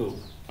 Alright, cool.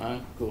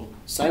 Alright, cool.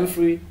 Sign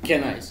free,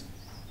 Ken Ice.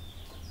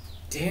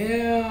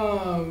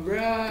 Damn,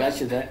 bruh.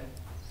 Got you that.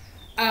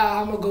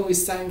 I'm gonna go with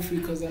Sign Free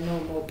because I know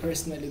him more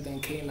personally than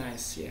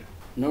K-Nice, yeah.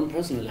 Known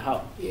personally,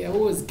 how? Yeah, we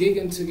was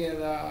gigging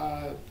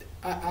together.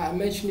 I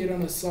mentioned it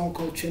on a song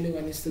called Trending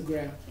on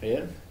Instagram.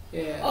 Yeah?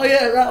 Yeah. Oh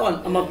yeah, that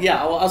one.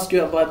 Yeah, I will ask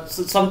you about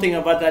something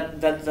about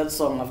that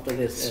song after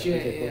this.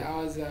 Straight, okay, cool. yeah.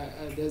 I was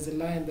there's a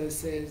line that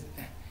says,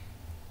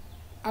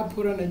 "I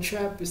put on a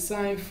trap with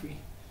Sign Free,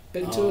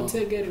 but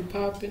to get it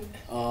popping,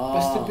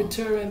 but stupid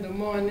tour in the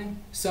morning."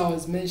 So I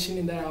was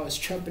mentioning that I was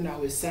trapping out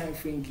with Sign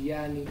Free in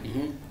Guyana.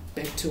 Mm-hmm.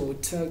 Back to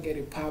hotel, get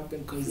it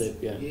popping, cause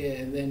Yeah.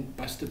 and then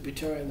Pastor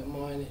Peter in the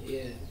morning,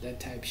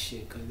 that type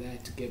shit, cause I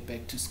had to get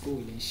back to school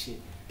and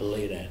shit.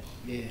 Believe that.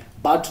 Yeah,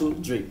 Batu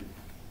Drip.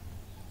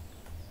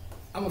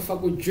 I'ma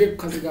fuck with Drip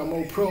cause it got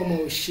more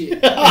promo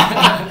shit.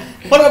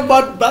 What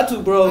about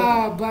Batu,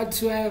 bro?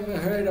 Batu, I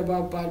haven't heard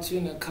about Batu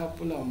in a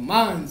couple of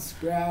months,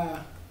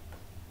 bruh.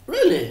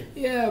 Really?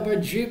 Yeah,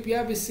 but Drip, you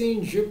ever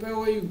seen Drip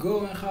everywhere you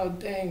go and how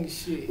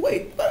things shit?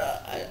 Wait, but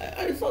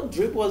I thought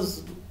Drip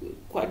was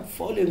quite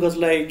falling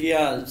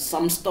because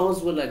some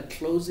stores were like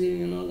closing,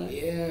 you know, like.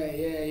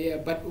 Yeah.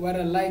 But what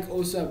I like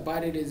also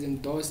about it is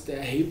endorsed the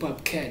hip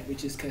hop cat,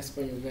 which is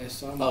Casper Universe.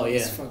 So I'm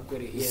always fuck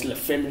with it. It's Yeah. like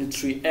Family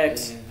Tree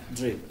X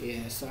Drip.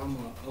 Yeah, so I'm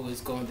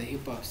always go on the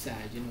hip hop side.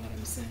 You know what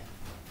I'm saying?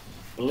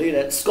 Believe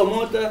that.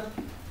 Skomota,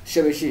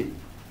 Shebeshi.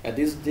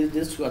 These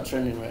two are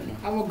trending right now.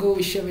 I'm gonna go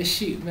with Sheva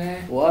Sheep,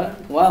 man. What?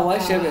 Why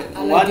Shebe?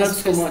 Why not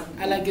Skomota?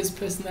 I like his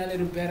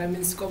personality better. I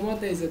mean,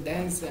 Skomota is a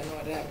dancer and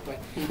all that, but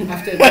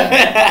after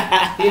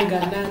that, he ain't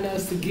got nothing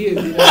else to give.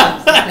 You know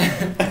what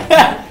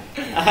I'm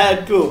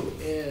saying? Cool.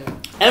 Yeah.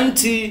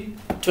 MT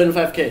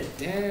 25K.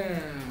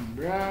 Damn,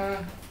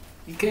 bruh.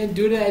 You can't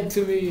do that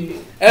to me.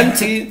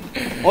 MT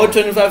or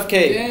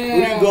 25K. Damn.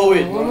 Who do you go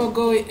with, I'm bro? gonna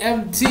go with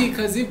MT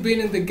because he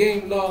been in the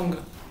game longer.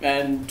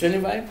 And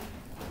 25?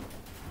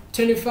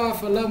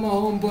 25, I love my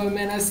homeboy,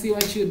 man. I see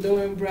what you're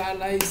doing, bro. I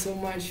like you so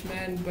much,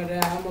 man. But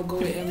I'm gonna go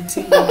with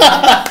MT.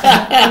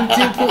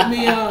 MT put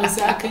me on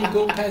so I can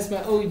go past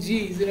my OGs,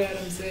 you know what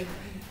I'm saying?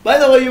 By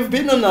the way, you've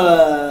been on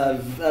a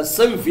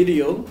same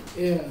video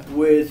Yeah.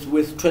 with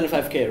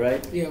 25K,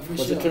 right? Yeah, for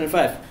Was sure. it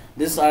 25?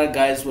 These are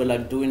guys were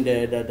like doing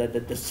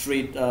the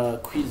street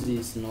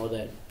quizzes and all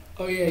that.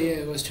 Oh, yeah,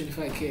 it was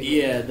 25K.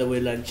 Yeah, they were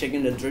like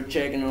checking the drip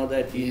check and all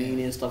that,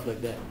 and stuff like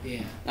that.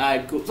 Yeah.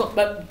 Alright, cool. So,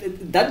 but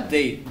that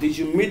day, did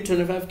you meet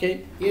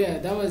 25K? Yeah,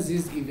 that was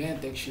his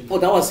event, actually. Oh,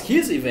 that was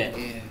his event.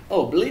 Yeah.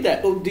 Oh, believe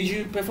that. Oh, did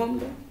you perform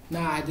there?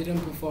 Nah, I didn't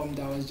perform.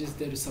 I was just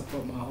there to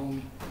support my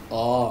homie.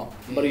 Oh,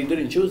 but you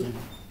didn't choose him.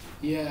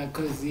 Yeah,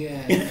 because,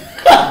 there's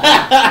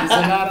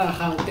a lot of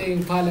how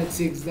thing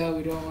politics that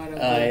we don't want to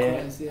go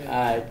across. Yeah.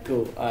 Alright,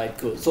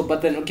 cool. So,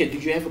 but then, okay,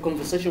 did you have a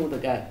conversation with the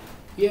guy?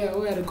 Yeah,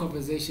 we had a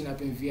conversation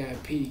up in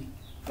VIP.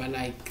 But,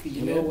 like,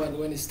 you know,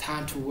 when it's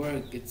time to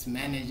work, it's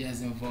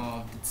managers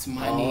involved, it's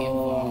money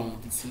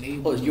involved, it's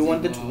labels. Oh, you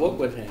wanted to involved.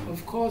 work with him?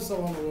 Of course I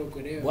want to work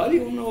with him. Why do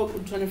you want to work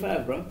with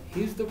 25, bro?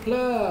 He's the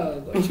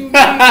plug. What you mean?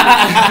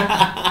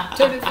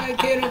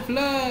 25K the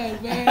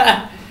plug,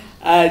 man.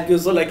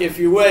 So like if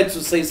you were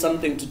to say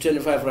something to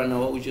 25 right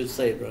now, what would you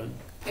say, bro?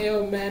 Hey,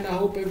 yo, man, I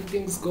hope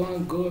everything's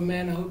going good,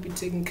 man. I hope you're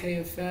taking care of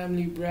your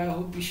family, bro. I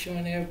hope you're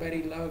showing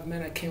everybody love,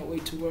 man. I can't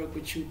wait to work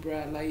with you, bro.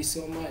 I love you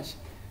so much.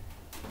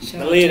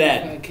 Shout Believe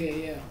out that.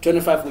 25K, yeah.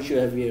 25 we should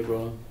have you here,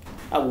 bro.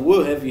 I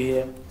will have you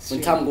here when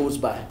Straight. time goes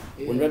by.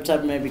 Yeah. When Rap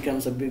Type Man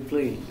becomes a big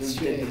thing,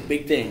 Straight.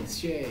 big things.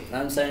 Straight. You know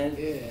what I'm saying?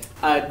 Yeah.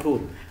 Alright,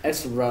 cool.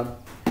 Excellent, bro.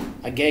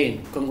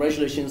 Again,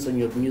 congratulations on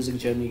your music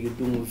journey. You're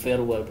doing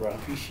very well, bro.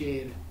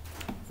 Appreciate it.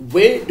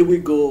 Where do we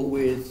go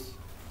with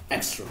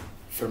Extra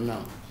from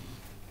now?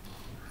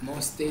 More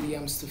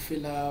stadiums to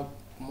fill up,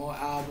 more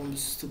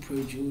albums to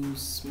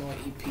produce, more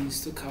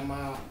EPs to come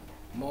out,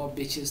 more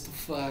bitches to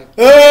fuck.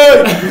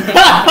 Hey!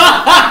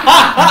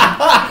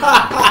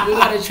 We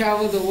gotta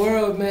travel the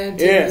world, man.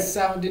 Take Yeah. this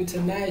sound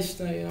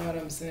international, you know what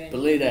I'm saying?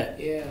 Believe that.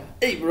 Yeah.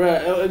 Hey, bro.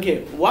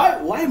 Okay,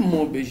 why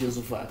more bitches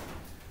to fuck?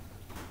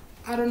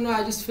 I don't know,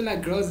 I just feel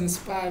like girls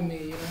inspire me,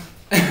 you know?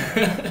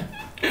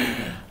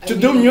 To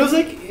do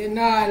music? You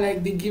know,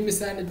 like they give me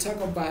something to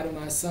talk about in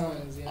my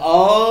songs. You know?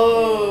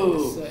 Oh.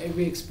 Yeah, so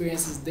every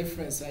experience is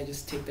different, so I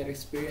just take that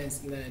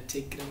experience and then I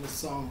take it in the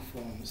song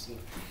form. So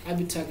I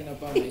be talking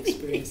about my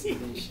experiences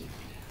and shit.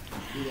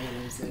 You know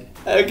what I'm saying?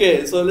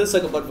 Okay, so let's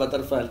talk about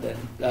Watervaal then.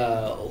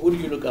 Who do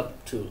you look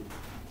up to?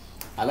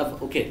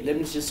 Okay, let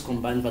me just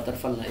combine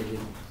Watervaal and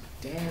Alien.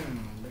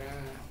 Damn,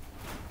 bruh.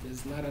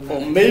 There's not a lot.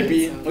 Or of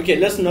maybe talents out okay,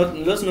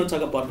 there. let's not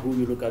talk about who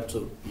you look up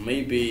to.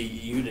 Maybe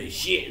you the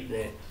shit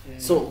there. Yeah.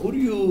 So who do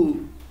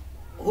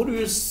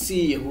you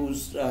see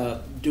who's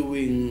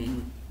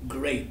doing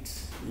great?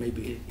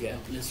 Maybe yeah.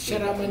 Let's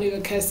Shout out my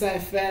nigga Kesai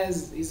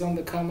Faz. He's on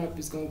the come up.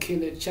 He's gonna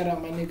kill it. Shout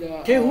out my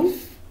nigga. Okay, who?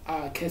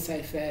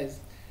 Kesai Faz.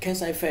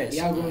 Kesai Fest.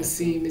 Y'all gonna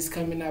see him. He's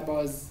coming up. I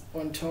was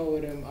on tour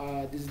with him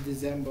this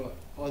December.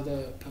 All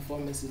the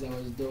performances I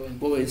was doing.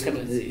 Oh, he's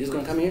coming. He's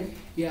gonna come here.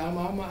 Yeah, I'm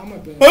gonna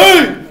bring him.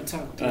 Hey! I'm gonna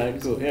talk to him. Alright,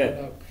 He's cool, gonna yeah. put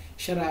it up.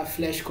 Shout out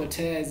Flash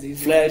Cortez.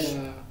 He's Flash.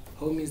 one of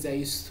the homies I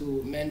used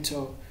to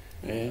mentor.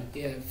 Yeah.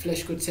 Yeah,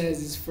 Flash Cortez.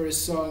 His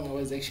first song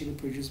was actually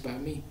produced by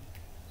me.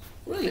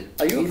 Really?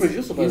 Are you a He's-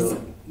 producer by the he's-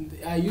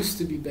 way? I used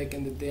to be back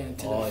in the day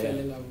until Oh, I fell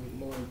yeah. in love with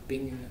more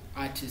being an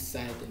artist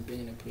side than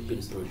being a Been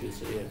producer.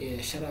 producer, yeah.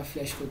 Yeah, shout out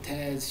Flash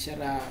Cortez, shout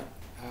out,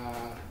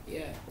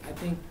 yeah, I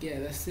think, yeah,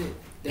 that's it.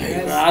 The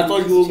Hey, rest- I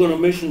thought you were gonna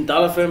mention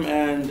Dollar Fam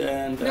and Nah,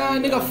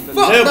 nigga, and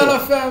fuck Label. Dollar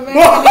Fam, man.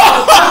 I ain't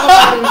gonna talk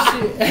about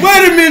him shit.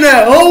 Wait a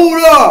minute,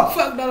 hold up.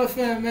 Fuck Dollar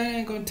Fam, man. I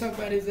ain't gonna talk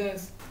about his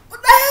ass.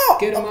 What the hell?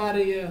 Get him out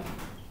of here.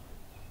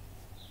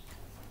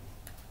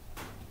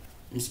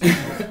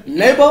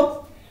 Neighbor?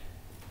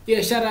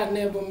 Yeah, shout out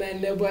Nebo,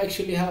 man. Nebo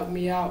actually helped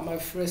me out. My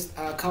first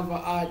cover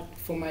art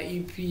for my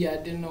EP, I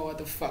didn't know what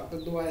the fuck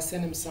to do. I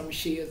sent him some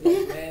shit. I was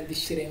like, man, this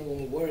shit ain't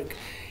gonna work.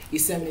 He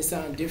sent me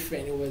something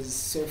different. It was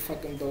so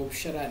fucking dope.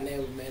 Shout out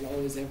Nebo, man.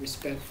 Always have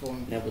respect for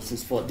him. Never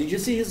since 4. Did you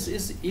see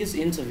his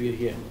interview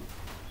here?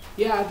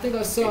 Yeah, I think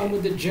I saw him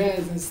with the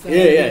jazz and stuff.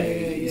 Yeah,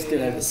 he still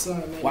yeah. has I it. saw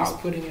him, man. Wow. He's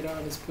putting it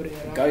on. He's putting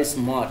it on. Guy is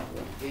smart,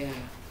 bro. Yeah.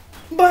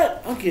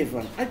 But okay,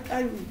 fine.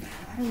 I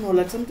don't know,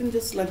 like something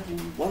just like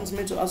wants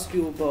me to ask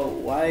you about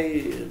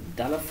why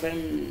Dollar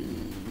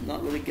Fam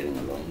not really getting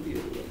along with you.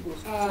 Like,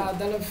 what's-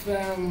 Dollar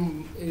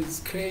Fam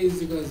is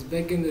crazy because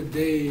back in the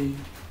day,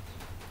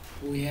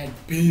 we had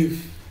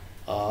beef.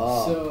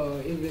 Ah.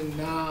 So even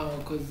now,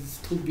 because it's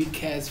two big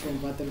cats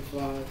from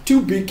Watervaal.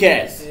 Two big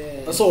cats.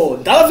 Yeah. So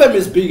Dollar Fam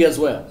is big as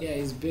well. Yeah,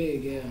 he's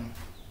big. Yeah.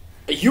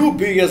 You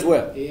big as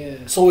well. Yeah.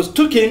 So it's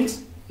two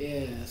kings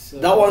Yeah. So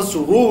that wants to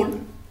rule,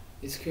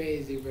 it's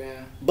crazy,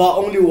 bruh. but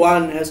only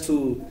one has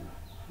to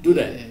do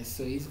that. Yeah.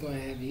 So he's gonna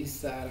have his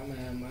side. I'm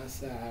gonna have my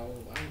side.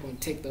 I'm gonna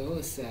take the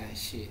whole side.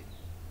 Shit.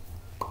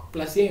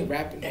 Plus he ain't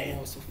rapping no Damn.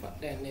 more, so fuck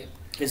that nigga.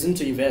 It's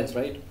into events,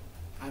 right?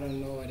 I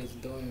don't know what he's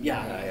doing.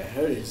 Yeah, bruh. I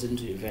heard it's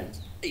into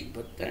events. Hey,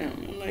 but damn,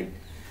 I'm like,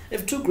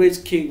 if two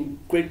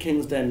great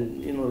kings,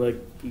 then like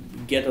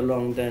get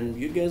along, then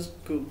you guys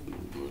could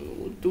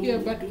do Yeah,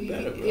 but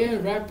better, bro. he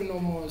ain't rapping no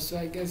more, so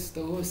I guess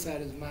the whole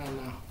side is mine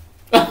now.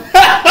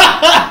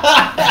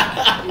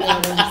 You know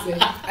what I'm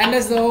saying?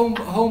 Unless the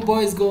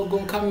homeboys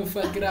gonna come and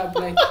fuck it up.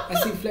 Like I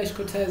see Flash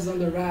Cortez on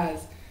the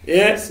rise.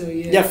 Yeah. So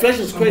yeah. Yeah, Flash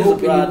is I'm crazy,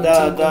 hoping bro. he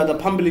gonna take The over.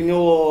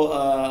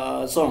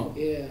 Pumbling song.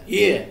 Yeah.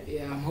 Yeah.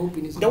 Yeah, I'm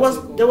hoping he's There gonna was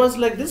take over. there was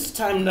like this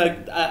time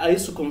like I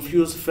used to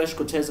confuse Flash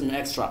Cortez and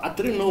Extra. I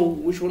didn't know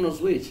which one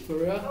was which. For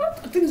real?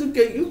 I think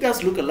you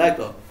guys look alike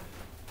though.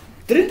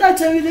 Didn't I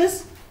tell you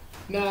this?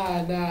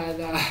 Nah.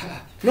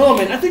 No,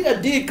 man. I think I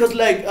did because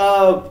like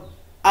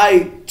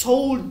I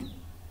told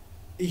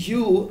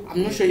you.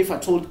 I'm not sure if I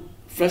told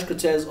Flash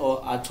Cortez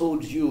or I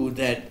told you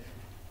that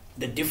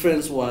the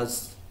difference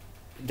was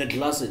the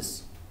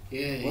glasses.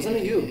 Yeah. Wasn't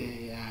yeah, it you?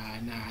 Yeah.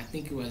 Nah, I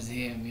think it was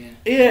him. Yeah.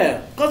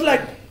 Yeah, cause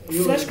like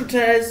You- Flash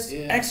Cortez,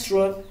 yeah.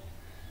 Extra.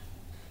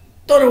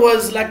 Thought it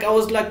was like I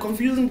was like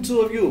confusing the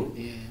two of you.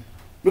 Yeah.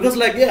 Because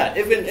like yeah,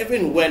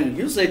 even when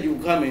you said you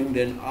were coming,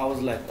 then I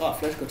was like, oh,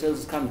 Flash Cortez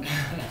is coming.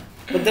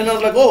 But then I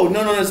was like, oh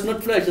no, it's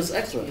not Flash, it's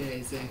Extra. Yeah,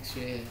 it's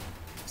extra. Yeah.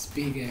 It's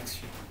big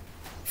extra.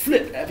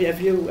 Flip,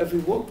 have you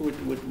worked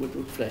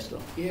with Flash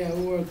though? Yeah,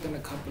 we worked on a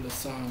couple of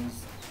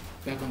songs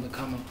back on the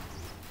come up.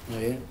 Oh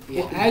yeah. Yeah,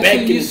 Well, I back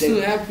actually in used the to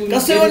day. help him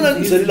Kasi get wala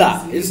his, nila,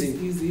 his, is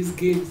his, his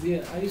gigs.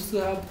 Yeah, I used to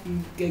help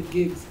him get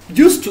gigs.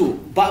 Used to,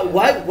 but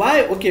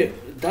why? Okay,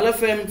 Dollar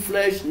Fam,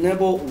 Flash,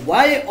 Nebo.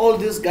 Why all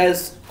these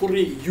guys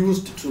currently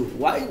used to?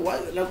 Why?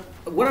 Like,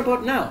 what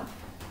about now?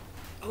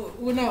 Oh,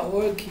 we're not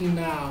working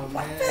now, man.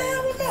 What the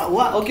hell now?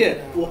 Why?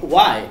 Okay, Now.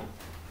 why?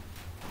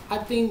 I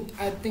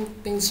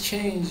think things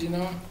change, you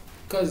know,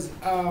 cause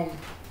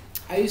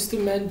I used to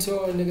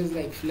mentor niggas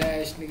like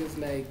Flash, niggas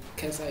like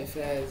Kesai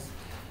Faz,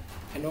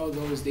 and all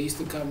those. They used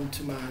to come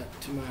to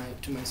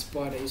my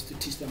spot. I used to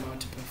teach them how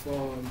to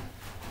perform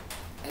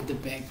at the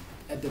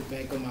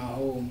back of my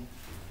home.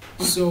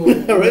 So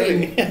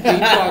Really? when they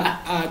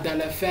thought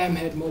Dollar Fam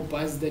had more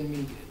buzz than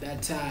me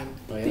that time.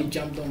 Oh, yeah? They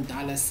jumped on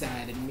Dollar's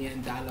side, and me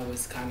and Dollar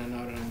was kind of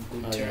not on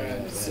good Oh, yeah,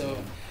 terms. yeah, So yeah.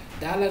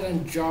 Dollar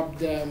then dropped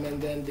them,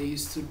 and then they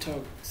used to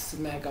talk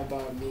smack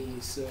about me.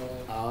 So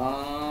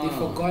Ah. they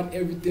forgot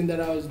everything that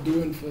I was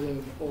doing for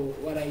them or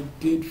what I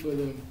did for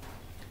them.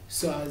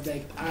 So I was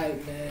like,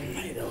 alright, man,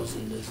 Right,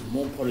 there's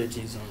more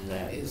politics on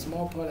that. it's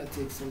more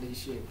politics in this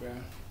shit, bro.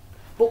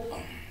 But,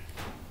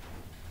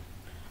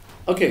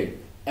 okay,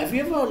 have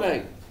you ever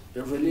like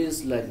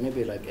released like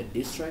maybe like a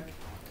diss track?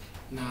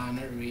 Nah,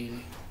 not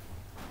really.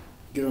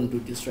 You don't do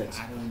diss tracks.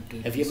 I don't do.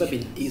 Have you this ever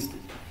been shit. dissed?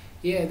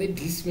 Yeah, they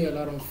diss me a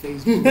lot on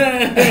Facebook.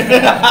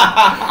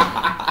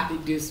 He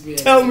dissed me.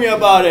 Tell me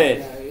about it.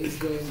 Yeah, he's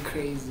going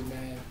crazy,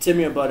 man. Tell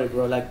me about it,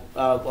 bro. Like,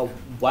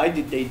 why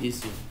did they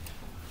diss you?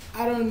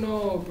 I don't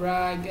know, bro.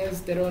 I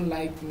guess they don't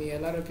like me. A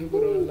lot of people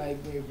don't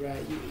like me, bro.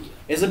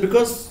 Is it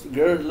because a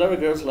lot of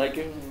girls like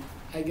you?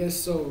 I guess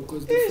so,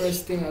 because the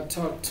first thing I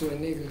talk to a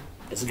nigga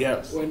It's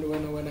girls.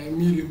 when I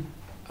meet him,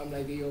 I'm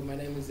like, yo, my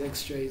name is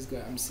Extra.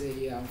 I'm saying,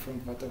 yeah, I'm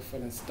from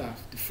Watervaal and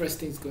stuff. The first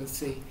thing he's gonna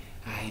say,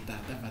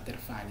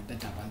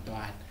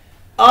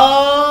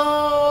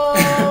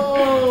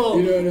 Oh,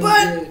 you know what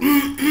but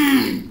I'm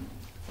saying?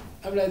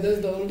 I'm like, that's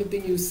the only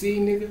thing you see,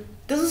 nigga.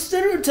 there's a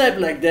stereotype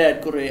like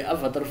that, Korea.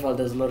 At Watervaal,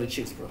 there's a lot of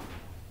chicks, bro.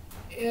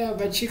 Yeah,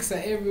 but chicks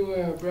are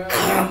everywhere, bro.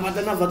 But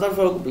then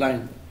Watervaal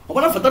blind.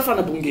 What if Watervaal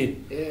na bungin?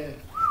 Yeah.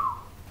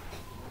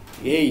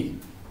 Hey,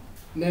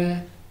 Nah.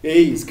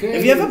 hey. It's crazy.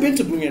 Have you ever been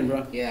to Bungen,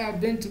 bro? Yeah, I've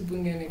been to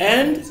Bungen a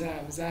And? couple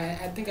times.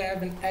 I think I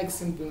have an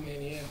ex in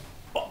Bungen, yeah.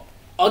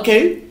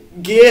 Okay,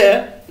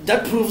 yeah,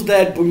 that proves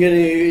that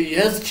Bungen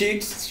has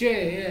chicks. Sure,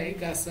 yeah, he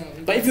got some.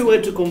 But if you were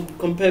to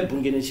compare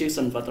Bungen chicks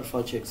and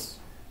Watervaal chicks,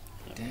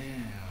 Damn,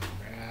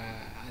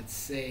 bruh. I'd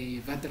say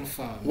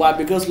Watervaal. why?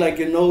 Because like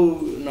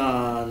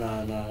nah.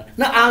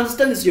 Now I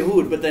understand it's your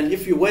hood, but then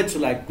if you were to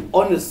like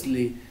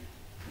honestly,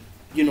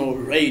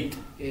 rate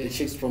Yeah. the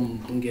chicks from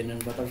Bungen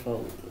and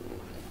Watervaal,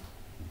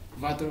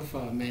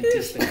 Watervaal, man,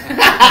 taste like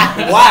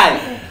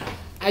why?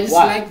 I just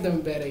Why? like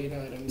them better, you know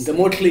what I'm saying? The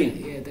more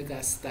clean. Yeah, they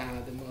got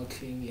style, the more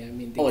clean. Yeah, I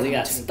mean, Oh, they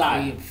come got to the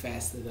style. crib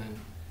faster than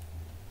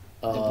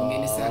the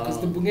Bungeni style.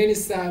 Because the Bungeni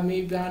style,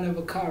 maybe I don't have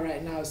a car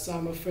right now, so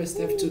I'm gonna first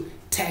have to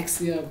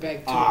taxi her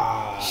back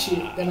to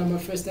shit. Then I'm gonna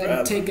first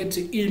have to take her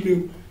to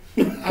Ilu.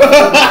 You know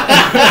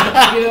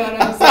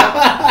what I'm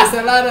saying? It's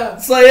a lot of.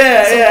 So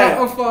yeah.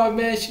 Watervaal,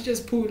 man, she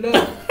just pulled up. You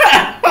know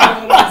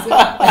what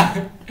I'm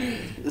saying?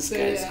 This So,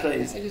 guy is yeah,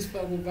 crazy. I just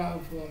fuck with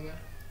Watervaal, man.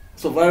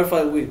 So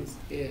Watervaal wins.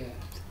 Yeah.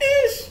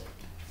 Ish.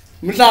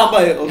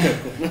 Mhlamba, okay.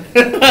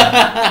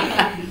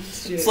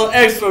 Shit. So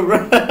extra,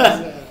 bro.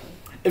 So,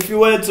 If you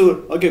were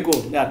to, okay,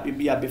 cool.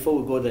 Yeah. Before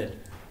we go there,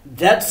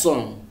 that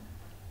song,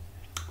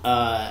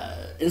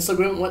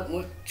 Instagram, what?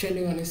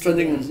 trending on Instagram.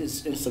 Trending on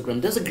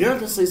Instagram. There's a girl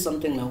that says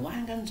something like,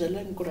 "Why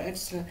can't go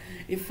extra?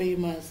 If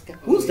famous."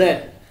 Who's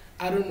that?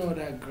 I don't know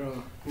that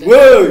girl.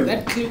 Whoa!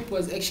 That clip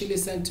was actually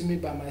sent to me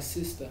by my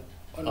sister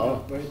on Oh.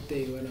 her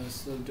birthday when I was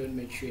still doing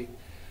matric.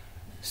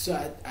 So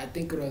I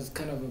think it was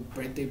kind of a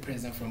birthday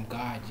present from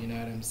God, you know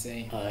what I'm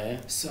saying? Oh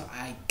yeah. So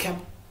I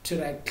kept to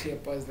that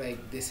clip. I was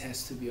like, this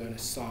has to be on a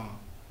song.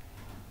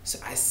 So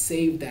I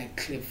saved that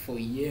clip for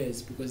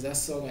years because that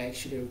song I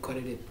actually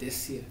recorded it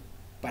this year.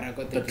 But I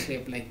got the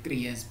clip like 3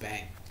 years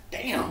back.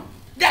 Damn.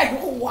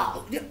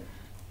 Wow.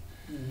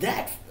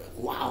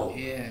 Wow.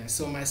 Yeah,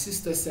 so my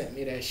sister sent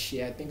me that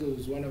shit. I think it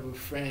was one of her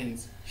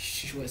friends.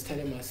 She was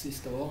telling my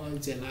sister, oh, I'm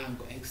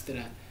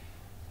extra.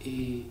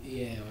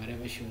 Yeah,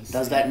 whatever she was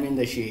Does saying. that mean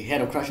that she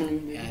had a crush on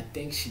you? Yeah, I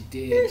think she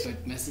did,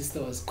 but my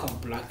sister was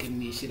caught blocking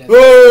me. She doesn't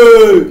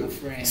Hey! like a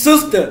friend.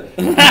 Sister.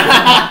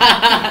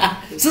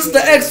 Sister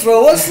extra.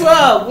 What's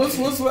up?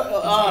 What's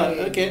up?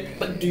 Okay.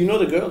 But do you know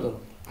the girl though?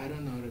 I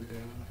don't know the girl.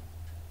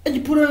 And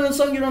you put her in a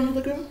song, you don't know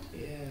the girl?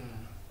 Yeah.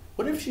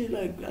 What if she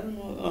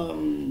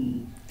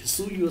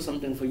sue you or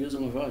something for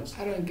using her voice?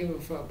 I don't give a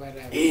fuck about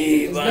that.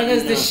 Hey, as long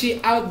as the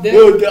shit out there,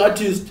 Yo, the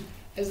artist.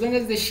 as long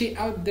as the shit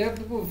out there,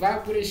 people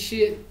vibe with the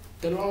shit,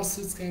 the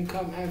lawsuits can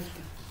come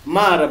after.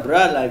 Mara,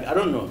 bruh, like, I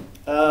don't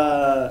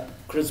know.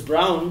 Chris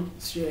Brown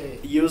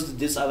Straight. used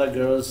this other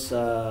girl's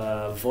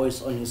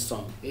voice on his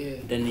song. Yeah.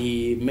 Then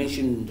he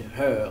mentioned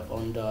her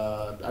on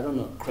the, I don't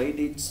know,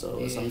 credits or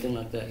Yeah. something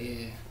like that.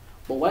 Yeah.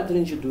 But why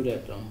didn't you do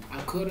that, though?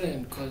 I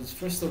couldn't, because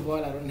first of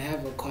all, I don't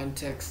have a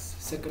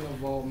context. Second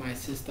of all, my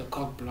sister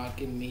cock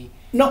blocking me.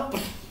 No.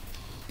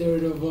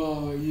 Third of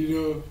all,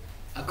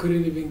 I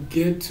couldn't even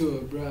get to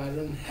her, bro. I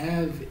don't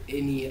have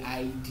any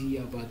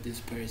idea about this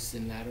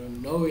person. I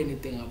don't know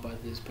anything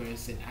about this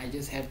person. I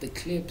just have the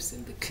clips,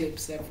 and the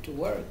clips have to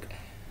work.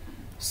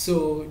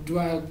 So, do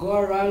I go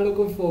around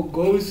looking for a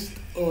ghost,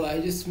 or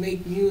I just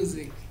make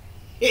music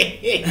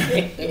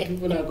that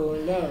people are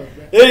going to love,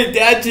 bro? Hey,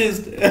 the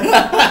artist. You know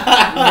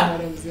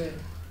what I'm saying?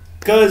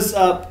 Because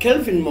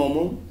Kelvin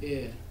Momo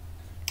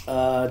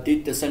Yeah.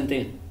 did the same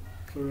thing.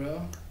 For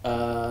real?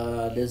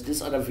 There's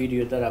this other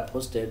video that I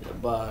posted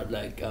about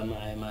like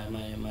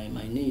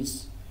my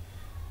niece.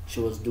 She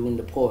was doing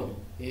the poem.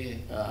 Yeah.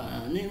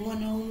 Name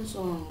one whole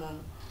song,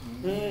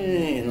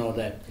 and all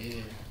that.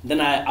 Yeah. Then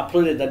I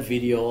uploaded that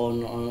video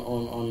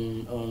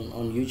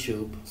on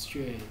YouTube,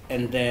 Straight.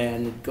 and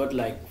then it got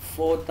like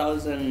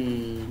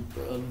 4,000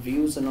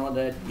 views and all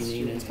that,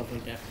 Straight. and stuff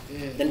like that.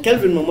 Yeah. Then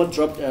Kelvin Momo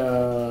dropped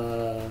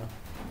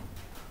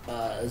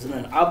is it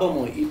an album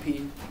or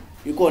EP?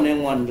 You go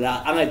name one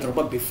la I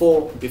drop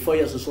before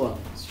Yasuswan.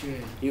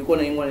 Straight. You go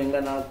name one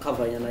gonna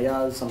cover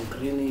yana some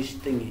greenish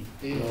thingy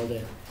Yeah. and all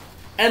that.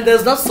 And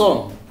there's that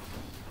song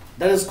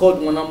that is called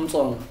Monam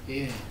Song.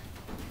 Yeah.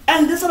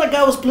 And this other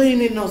guy was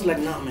playing it and I was like,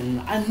 nah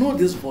man, I know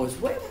this voice.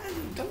 Where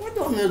do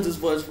I know this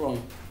voice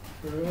from?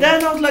 For real?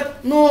 Then I was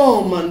like,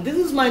 no, man, this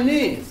is my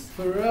niece.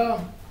 For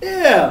real?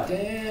 Yeah.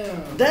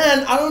 Damn.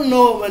 Then I don't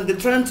know when they're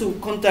trying to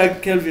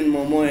contact Kelvin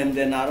Momo, and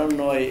then I don't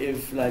know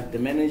if like the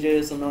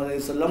managers and all.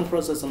 It's a long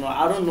process and all.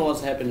 I don't know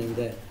what's happening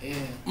there. Yeah.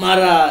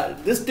 Mara,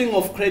 this thing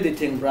of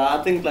crediting, bro.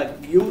 I think like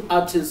you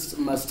artists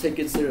must take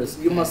it serious.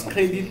 You must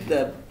credit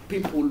the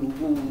people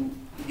who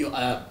you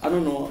are. I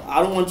don't know.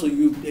 I don't want to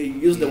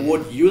use the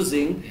word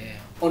using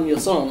on your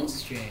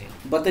songs. Straight.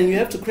 But then you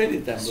have to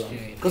credit them, bro.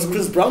 Because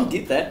Chris Brown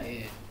did that. Yeah.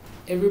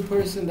 Every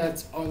person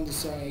that's on the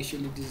song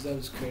actually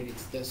deserves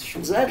credits. That's true.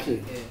 Exactly.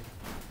 Yeah.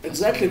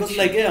 Exactly, because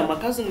like my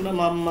cousin,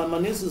 my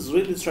niece is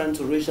really trying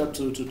to reach out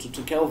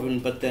to Kelvin,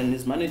 but then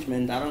his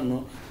management, I don't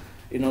know,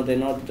 they're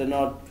not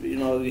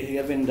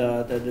having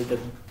the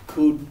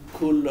cool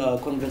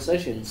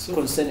conversations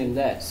concerning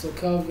that. So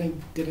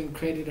Kelvin didn't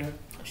credit her.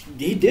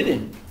 He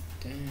didn't.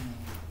 Damn.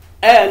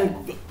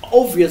 And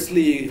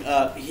obviously,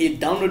 he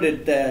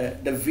downloaded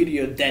the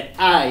video that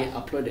I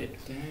uploaded.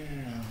 Damn.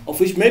 Of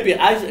which maybe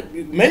I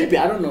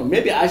don't know.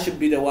 Maybe I should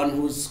be the one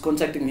who's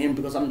contacting him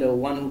because I'm the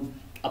one who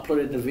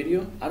uploaded the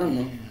video. I don't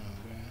know. Damn,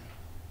 bro.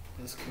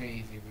 That's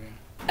crazy, bro.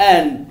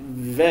 And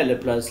Vele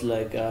plus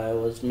like I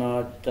was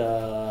not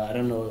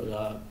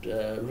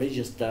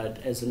registered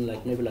as in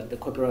like maybe like the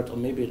copyright or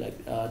maybe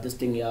like this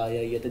thing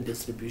the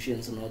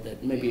distributions and all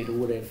that. Maybe it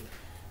would have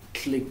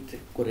clicked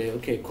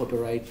okay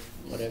copyright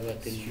whatever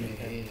thing.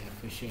 Yeah,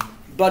 for sure.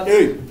 But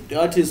hey, the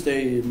artist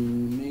they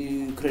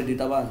me credit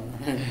one.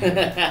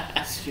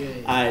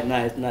 Straight.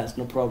 Alright, nice,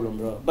 no problem,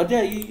 bro. But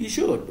yeah, you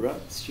should, bro.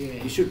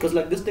 Straight. You should, cause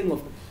like this thing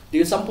of do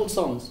you sample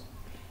songs?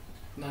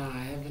 Nah,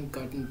 I haven't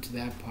gotten to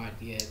that part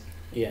yet.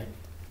 Yeah,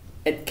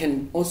 it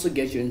can also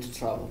get you into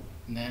trouble.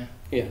 Nah.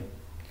 Yeah,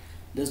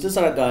 there's this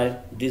other guy,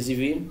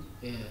 DZV.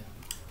 Yeah.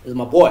 He's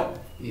my boy.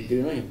 Yeah. Do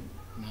you know him?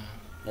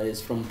 Nah.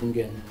 He's from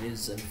Pungen.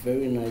 He's a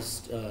very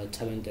nice,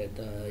 talented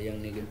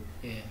young nigga.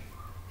 Yeah.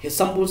 He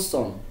samples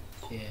song.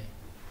 Yeah.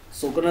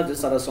 So gonna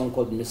this other song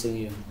called Missing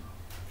You.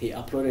 He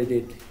uploaded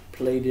it,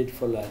 played it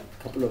for like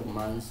a couple of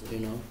months,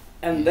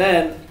 and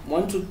then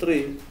 1, 2,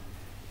 3,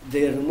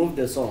 they removed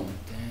the song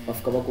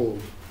of Kabako.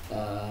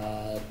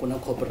 Kuna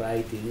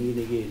copyright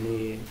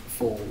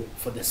for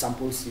the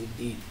samples he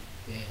did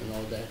and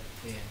all that.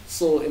 Yeah.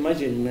 So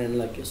imagine, man,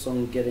 like your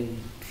song getting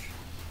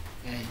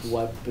Nice.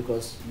 wiped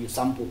because you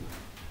sample.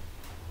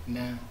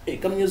 Nah.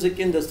 Come music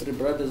industry,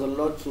 bro. There's a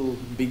lot to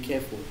be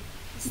careful.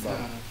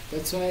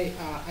 That's why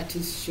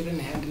artists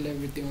shouldn't handle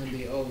everything on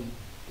their own.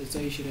 That's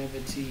why you should have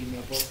a team,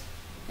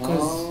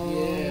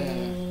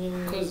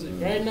 Because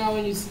right now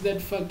when you see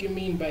that fucking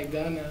meme by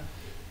Ghana,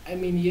 I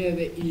mean, yeah,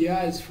 the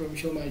EI is from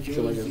Shoma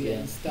Josie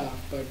and stuff,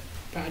 but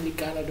probably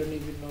Ghana don't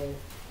even know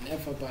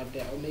enough about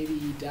that, or maybe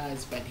he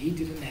does, but he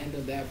didn't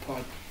handle that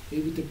part.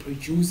 Maybe the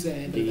producer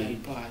handled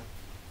that part.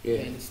 Yeah.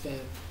 You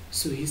understand?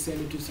 So he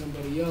sent it to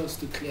somebody else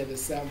to clear the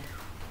sample.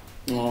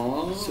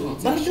 Oh, So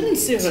but I didn't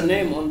see her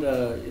name on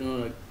the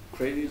like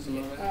credits and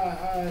all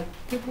that.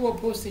 People were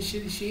posting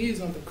she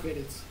is on the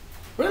credits.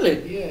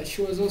 Really? Yeah,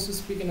 she was also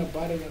speaking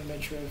about it on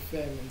Metro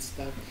FM and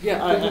stuff.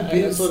 Yeah,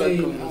 I saw that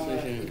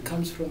conversation. It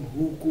comes from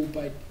Huku,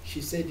 but she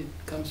said it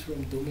comes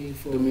from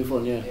Dominfo.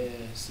 Dominfo, yeah. Yeah,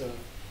 so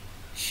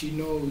she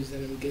knows,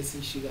 and I'm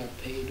guessing she got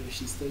paid, or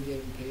she's still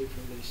getting paid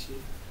from that shit.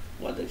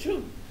 What they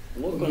should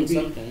work Or on maybe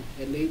something.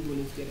 a label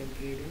is getting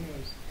paid. Who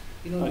knows?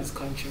 You know these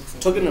contracts.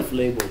 Talking of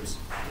labels,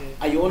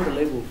 Yeah. are you on the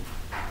label?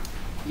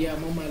 Yeah,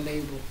 I'm on my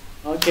label.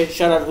 Okay,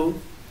 shout out who?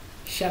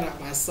 Shout out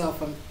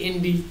myself. I'm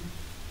indie.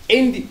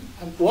 Indie.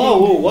 I'm Wow,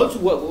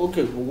 indie.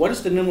 okay, what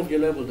is the name of your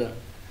label then?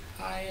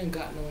 I ain't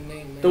got no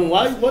name, man. Then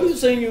why are you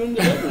saying you're in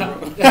the label,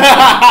 bro? Because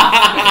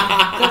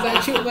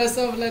I treat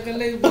myself like a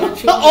label.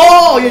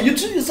 Yeah, you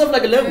treat yourself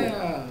like a label.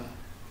 Yeah.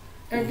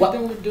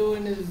 Everything we're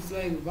doing is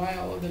like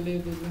via all the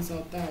labels in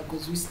South Africa,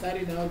 because we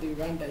started how they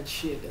run that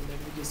shit and then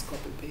we just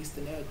copy paste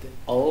and everything.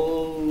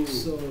 Oh.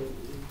 So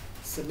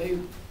it's a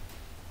label.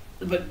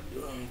 But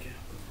okay.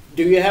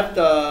 Do you have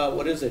the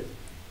what is it?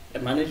 A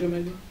manager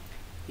maybe?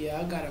 Yeah,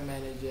 I got a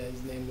manager.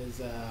 His name is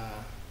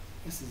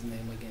what's his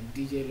name again?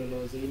 DJ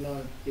Loloza. You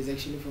know, he's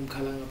actually from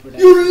Kalanga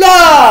Production. You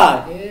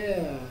lie!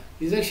 Yeah,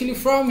 he's actually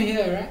from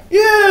here, right?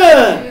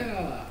 Yeah!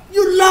 Yeah.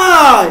 You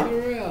lie! For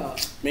real.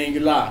 Man, you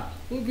lie.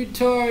 We'll be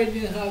touring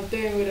in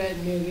Gauteng with that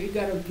nigga. He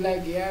got a black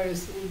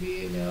Yaris. We'll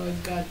be in there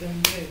with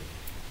goddamn day.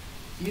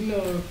 You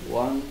know.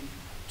 1,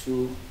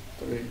 2,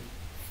 3,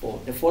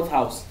 4. The fourth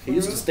house. He For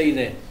used to real? stay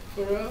there.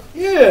 For real?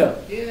 Yeah.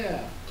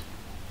 Yeah.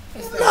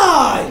 That's that.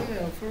 Lie!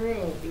 Yeah, for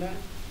real, black.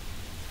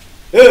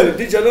 Hey,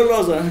 DJ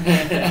Loloza.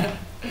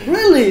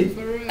 Really?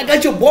 For real. I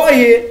got your boy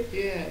here.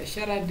 Yeah,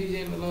 shout out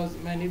DJ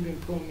Loloza, man. He been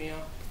pulling me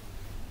on.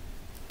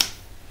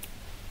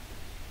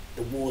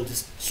 The world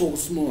is so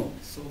small.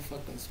 So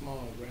fucking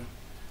small, bro.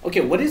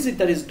 Okay, what is it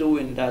that he's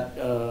doing that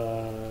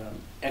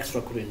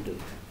Extra couldn't do?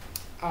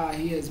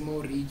 He has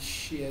more reach.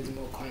 He has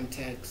more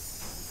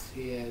contacts.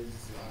 He has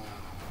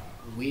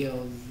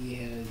wheels. He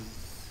has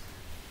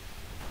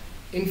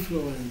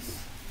influence.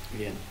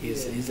 Yeah,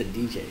 he's a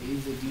DJ.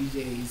 He's a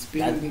DJ. He's been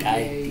That in the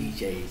guy game.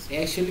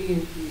 DJs.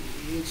 Actually,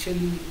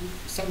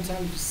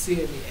 sometimes you see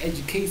him, he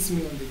educates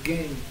me on the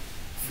game.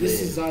 This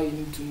Yeah. is how you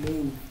need to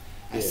move.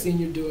 I Yeah. seen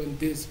you doing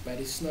this, but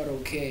it's not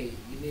okay.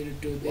 You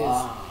need to do this.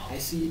 Wow. I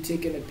see you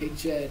taking a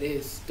picture of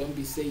this. Don't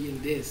be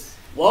saying this.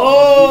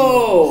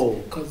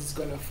 Whoa! Because it's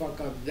gonna fuck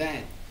up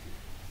that.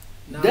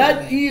 Now That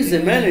I'm like, is a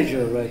damn,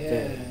 manager right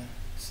there.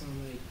 So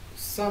I'm like,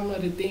 some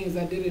of the things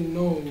I didn't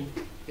know.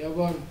 Yeah,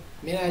 but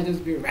may I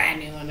just be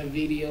ranting on a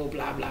video,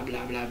 blah blah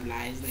blah blah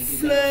blah. It's like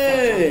you gotta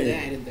fuck up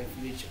that in the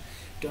future.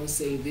 Don't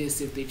say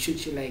this if they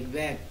treat you like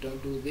that.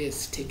 Don't do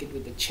this. Take it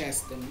with the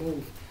chest and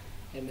move.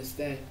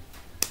 Understand?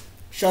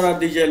 Shout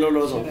out DJ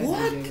Lolozo. Shout out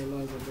What? DJ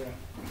Lolozo, bro.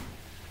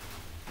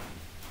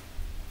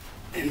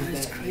 Man, that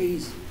is That-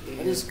 crazy. yeah.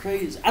 That is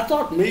crazy. I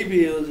thought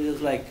maybe it was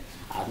just like,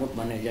 not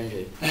manager.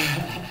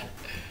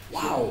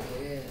 Wow.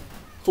 Yeah.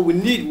 So we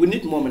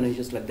need more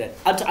managers like that.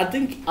 I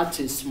think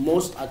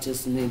most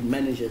artists need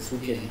managers who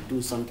can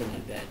do something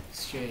like that.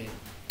 Straight.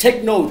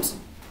 Take notes.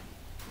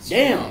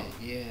 Damn.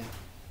 Yeah.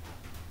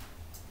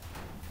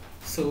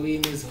 So we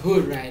in this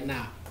hood right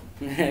now.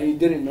 You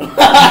didn't know. You know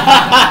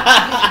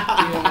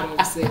what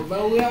I'm saying?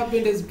 But we up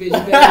in this bitch,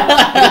 man. We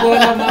go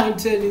on a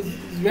mountain, it's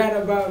right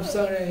above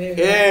somewhere here.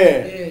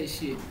 Yeah. Yeah,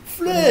 shit.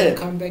 Flip.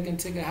 Come back and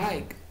take a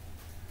hike.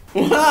 I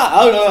don't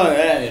know.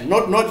 Hey,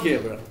 not here,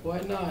 bro. Why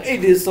not? Hey,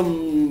 there's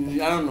some,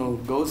 I don't know,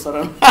 ghosts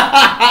around.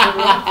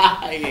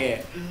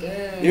 Yeah.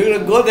 Damn. You're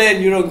gonna go there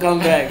and you don't come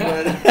back.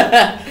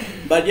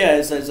 But yeah,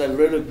 it's a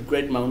really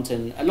great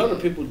mountain. A lot of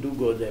people do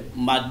go there,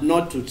 but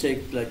not to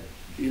take like,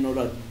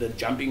 the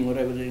jumping or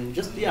everything.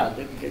 Just they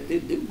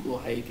go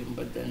hiking,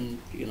 but then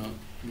Yeah.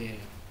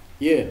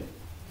 yeah.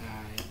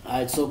 Alright.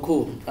 Alright, so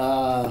cool.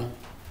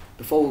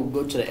 Before we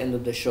go to the end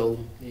of the show,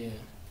 Yeah.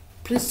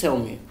 please tell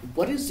me,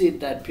 what is it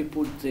that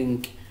people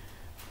think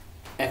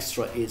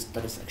extra is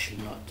that is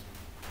actually not?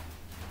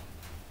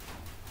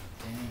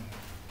 Damn.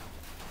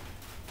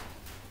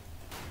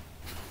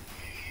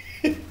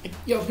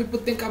 Yo, people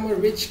think I'm a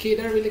rich kid.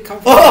 I really come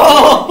from.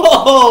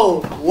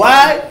 Oh,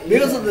 why?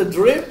 Because of the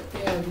drip?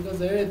 Yeah, because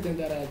of everything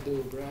that I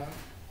do, bro.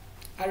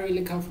 I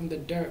really come from the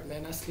dirt,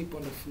 man. I sleep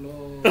on the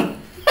floor. I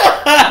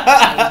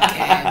eat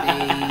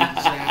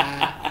cabbage.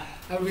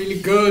 I'm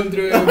really going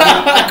through it, bro.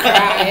 I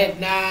cry at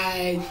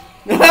night.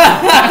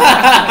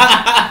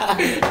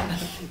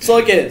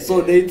 So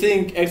they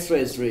think extra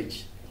is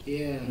rich.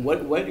 Yeah. Why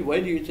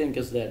do you think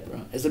is that,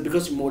 bro? Is it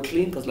because you're more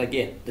clean? Because like,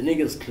 yeah, the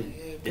nigga is clean.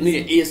 Yeah, The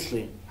nigga is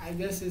clean. I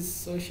guess it's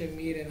social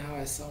media and how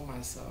I sell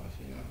myself,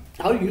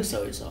 How do you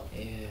sell yourself?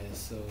 Yeah,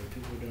 so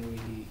people don't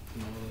really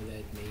know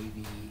that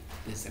maybe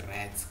there's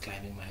rats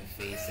climbing my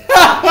face.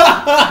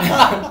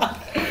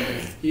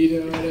 You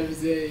know what I'm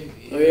saying?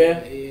 Oh,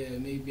 yeah? Yeah,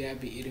 maybe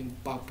I'd be eating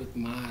pop with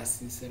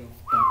mass instead of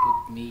pop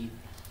with meat.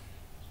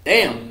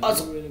 Damn. Yeah, I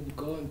don't really be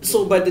going through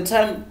So by the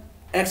time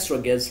extra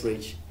gets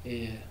rich,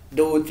 yeah.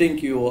 they will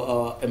think you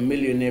are a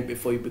millionaire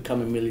before you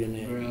become a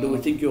millionaire. Bro. They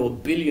will think you're a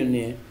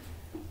billionaire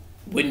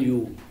when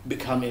you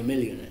become a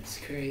millionaire. It's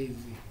crazy.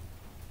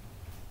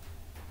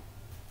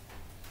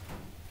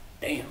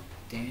 Damn.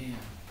 Damn.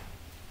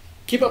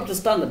 Keep up the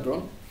standard,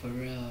 bro. For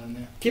real,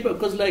 man. Keep up,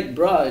 cause like,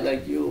 bro,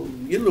 like you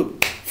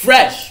look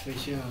fresh. For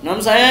sure. Know what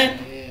I'm saying?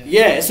 Yeah.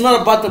 Yeah, it's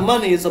not about the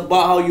money, it's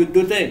about how you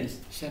do things.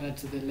 Shout out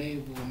to the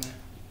label, man.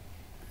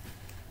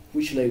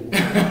 Which label?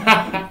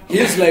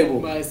 His label.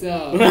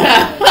 Myself.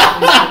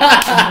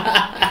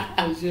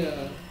 For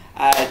sure.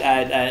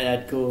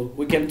 Alright, cool.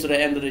 We came to the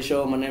end of the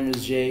show. My name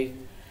is Jay.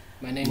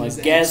 My name My is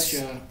guest.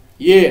 Extra.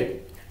 Yeah.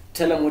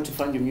 Tell them where to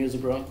find your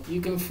music, bro.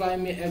 You can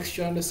find me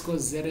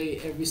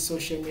extra_ZA every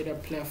social media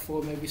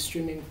platform, every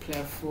streaming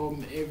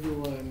platform,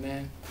 everywhere,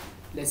 man.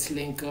 Let's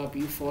link up.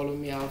 You follow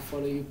me, I'll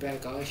follow you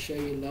back. I'll show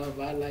you love.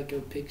 I like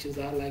your pictures.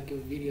 I like your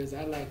videos.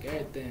 I like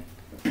everything.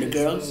 The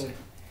girls?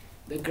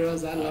 The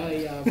girls, I love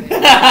y'all, man.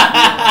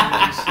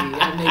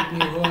 Y'all make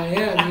me who I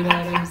am, you know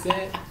what I'm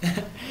saying?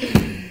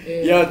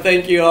 Yeah. Yo,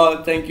 thank you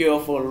all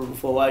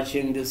for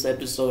watching this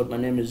episode. My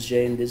name is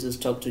Jay and this is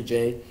Talk to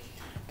Jay.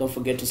 Don't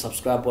forget to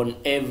subscribe on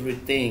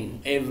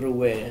everything,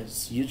 everywhere.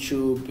 It's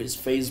YouTube, it's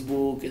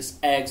Facebook, it's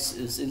X,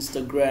 it's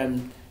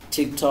Instagram,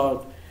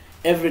 TikTok.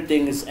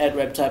 Everything is at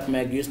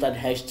RepTypeMag. Use that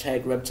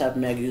hashtag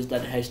RepTypeMag. Use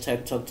that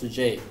hashtag Talk to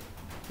Jay.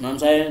 Know what I'm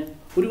saying?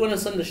 Who do you want to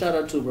send the shout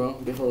out to, bro,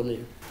 before we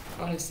leave?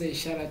 I want to say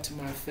shout out to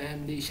my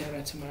family, shout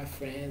out to my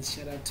friends,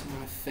 shout out to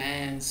my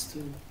fans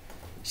too.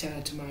 Shout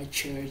out to my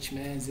church,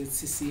 man.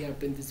 ZCC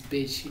up in this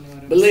bitch, you know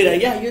what I'm Believe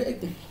saying? that,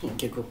 yeah.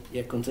 Okay, cool.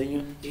 Yeah,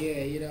 continue.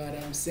 Yeah, you know what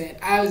I'm saying?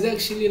 I was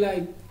actually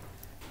like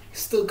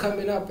still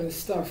coming up and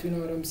stuff, you know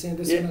what I'm saying?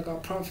 That's when I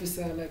got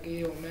prophesied like, hey,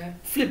 yo, man.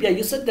 Flip, yeah,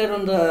 you said that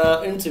on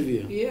the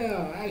interview.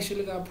 Yeah, I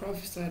actually got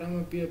prophesied I'm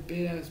gonna be a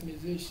big ass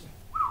musician.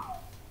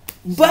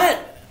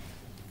 But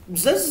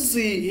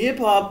ZCC hip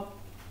hop,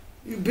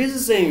 you busy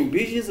saying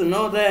bitches and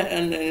all that,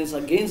 and it's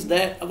against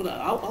that.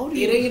 How do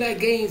you? It ain't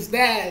against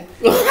that.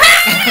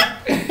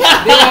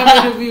 They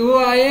want me to be who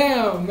I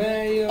am,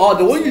 man. You know Oh,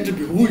 they what want I'm you to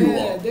saying? be who you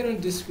Yeah, are. they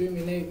don't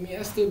discriminate me.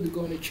 I still be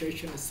going to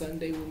church on a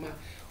Sunday with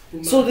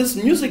So this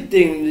music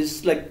thing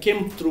is like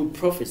came through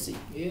prophecy.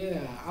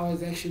 Yeah, I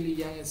was actually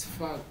young as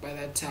fuck by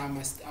that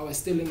time. I was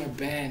still in a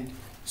band.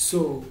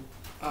 So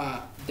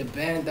the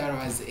band that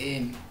I was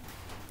in,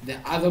 the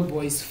other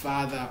boy's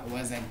father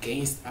was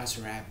against us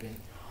rapping.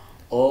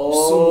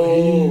 Oh. So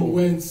he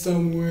went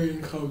somewhere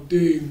in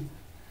Gauteng,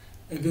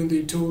 and then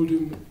they told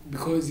him,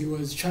 because he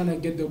was trying to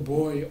get the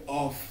boy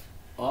off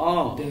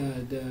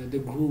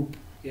the group,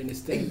 you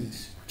understand?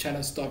 Trying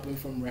to stop him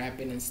from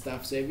rapping and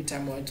stuff. So every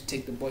time I wanted to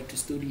take the boy to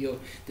studio,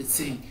 they'd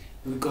say,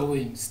 we go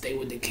in, stay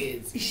with the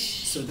kids.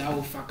 So that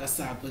will fuck us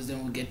up, because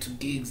then we'll get to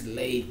gigs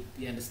late,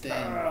 you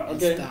understand?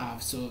 And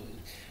stuff. So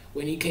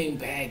when he came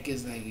back,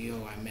 it's like,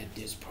 yo, I met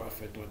this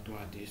prophet,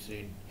 what they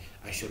said,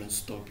 I shouldn't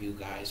stop you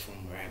guys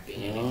from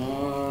rapping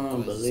anymore,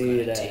 because it's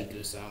gonna take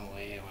you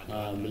somewhere.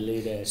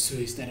 Believe that. So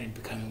he started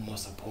becoming more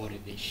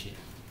supportive and shit.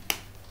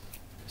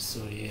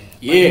 So yeah.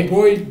 Yeah. But the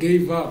boy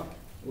gave up.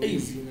 Hey,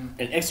 You know?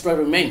 an extra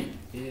remain.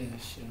 Yeah,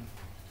 sure.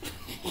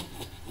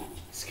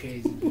 It's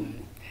crazy, but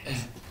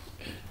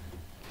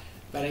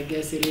but I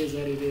guess it is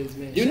what it is,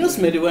 man. Do you know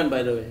Smitty Wan,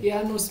 by the way? Yeah,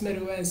 I know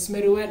Smitty Wan.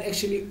 Smitty Wan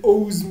actually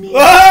owes me.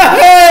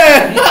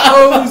 Hey! He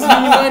owes me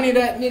money,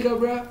 that nigga,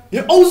 bro. He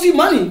owes you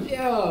money.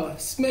 Yo,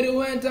 Smitty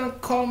Wan done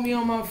called me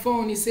on my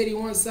phone. He said he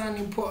wants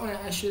something important.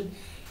 I should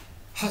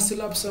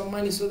hustle up some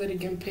money so that he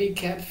can pay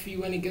cap fee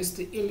when he gets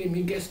to Illim.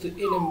 He gets to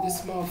Illim.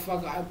 This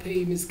motherfucker, I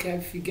pay him his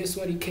cap fee. Guess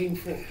what he came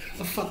for?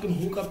 A fucking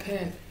hookah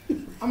pan.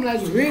 I'm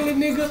like, really,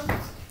 nigga?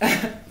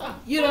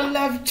 You done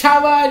left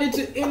Chava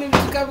to Illim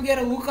to come get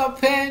a hookah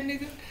pan,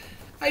 nigga?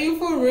 Are you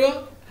for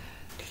real?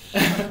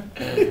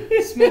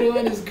 Smitty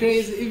Wan is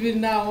crazy.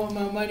 Even now, I want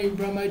my money,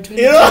 bro. My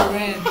 22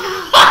 rand.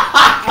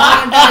 I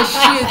want that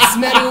shit,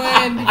 Smitty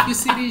Wan. If you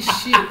see this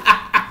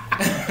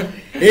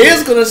shit. He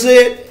is gonna say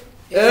it.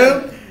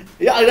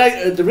 Yeah,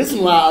 like the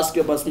reason why I ask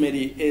you about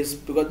Smitty is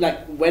because,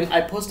 like, when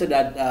I posted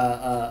that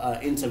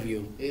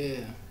interview, Yeah.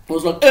 I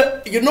was like,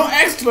 you know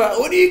extra,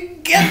 where do you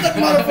get that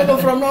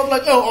motherfucker from? And I was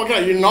like, oh,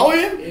 okay, you know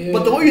him? Yeah.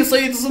 But the way you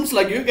say it seems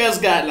like you guys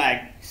got,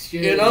 like,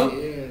 Sure, you know?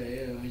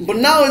 Yeah. But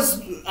now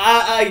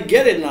I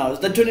get it now.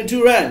 It's the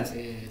 22 rands.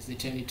 Yeah, it's the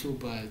 22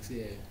 bucks,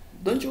 yeah.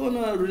 Don't you want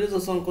to release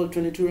a song called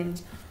 22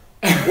 rands?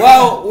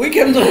 Wow, we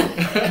came to the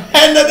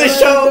end of the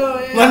show.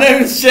 Yeah. My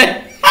name is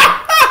Shay.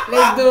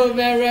 Let's do it,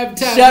 man. Rap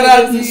time. Shout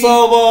out to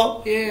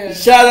Sobo. Yeah.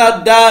 Shout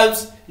out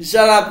Dabs.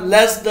 Shout out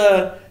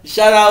Lester.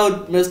 Shout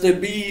out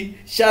Mr. B.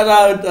 Shout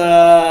out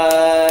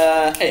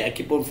hey, I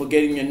keep on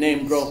forgetting your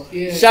name, bro.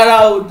 Yeah. Shout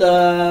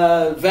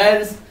out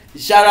Vance.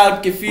 Shout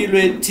out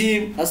Kefilwe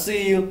team. I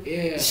see you.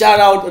 Yeah. Shout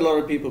out a lot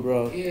of people,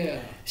 bro. Yeah.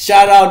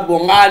 Shout out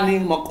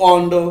Bongani,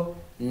 Makondo,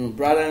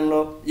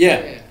 brother-in-law.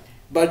 Yeah.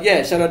 But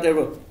yeah, shout out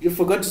everyone. You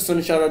forgot to send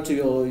a shout out to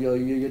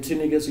your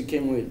teenagers you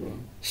came with, bro.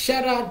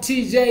 Shout out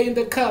TJ in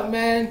the cup,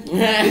 man. He's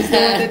the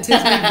one that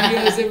takes me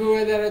videos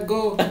everywhere that I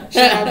go.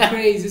 Shout out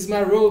Praise. He's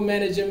my road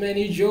manager, man.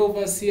 He drove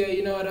us here,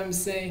 you know what I'm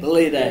saying?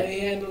 Believe that. Yeah, he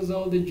handles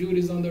all the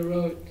duties on the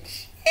road.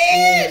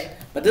 Yeah.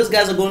 But these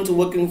guys are going to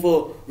working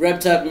for Rap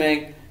Tap,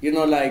 man. You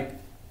know, like,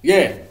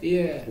 yeah.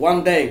 Yeah.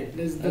 One day.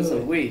 Let's do That's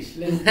it. a wish.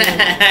 Let's do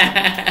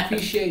it.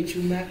 Appreciate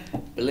you, man.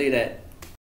 Believe that.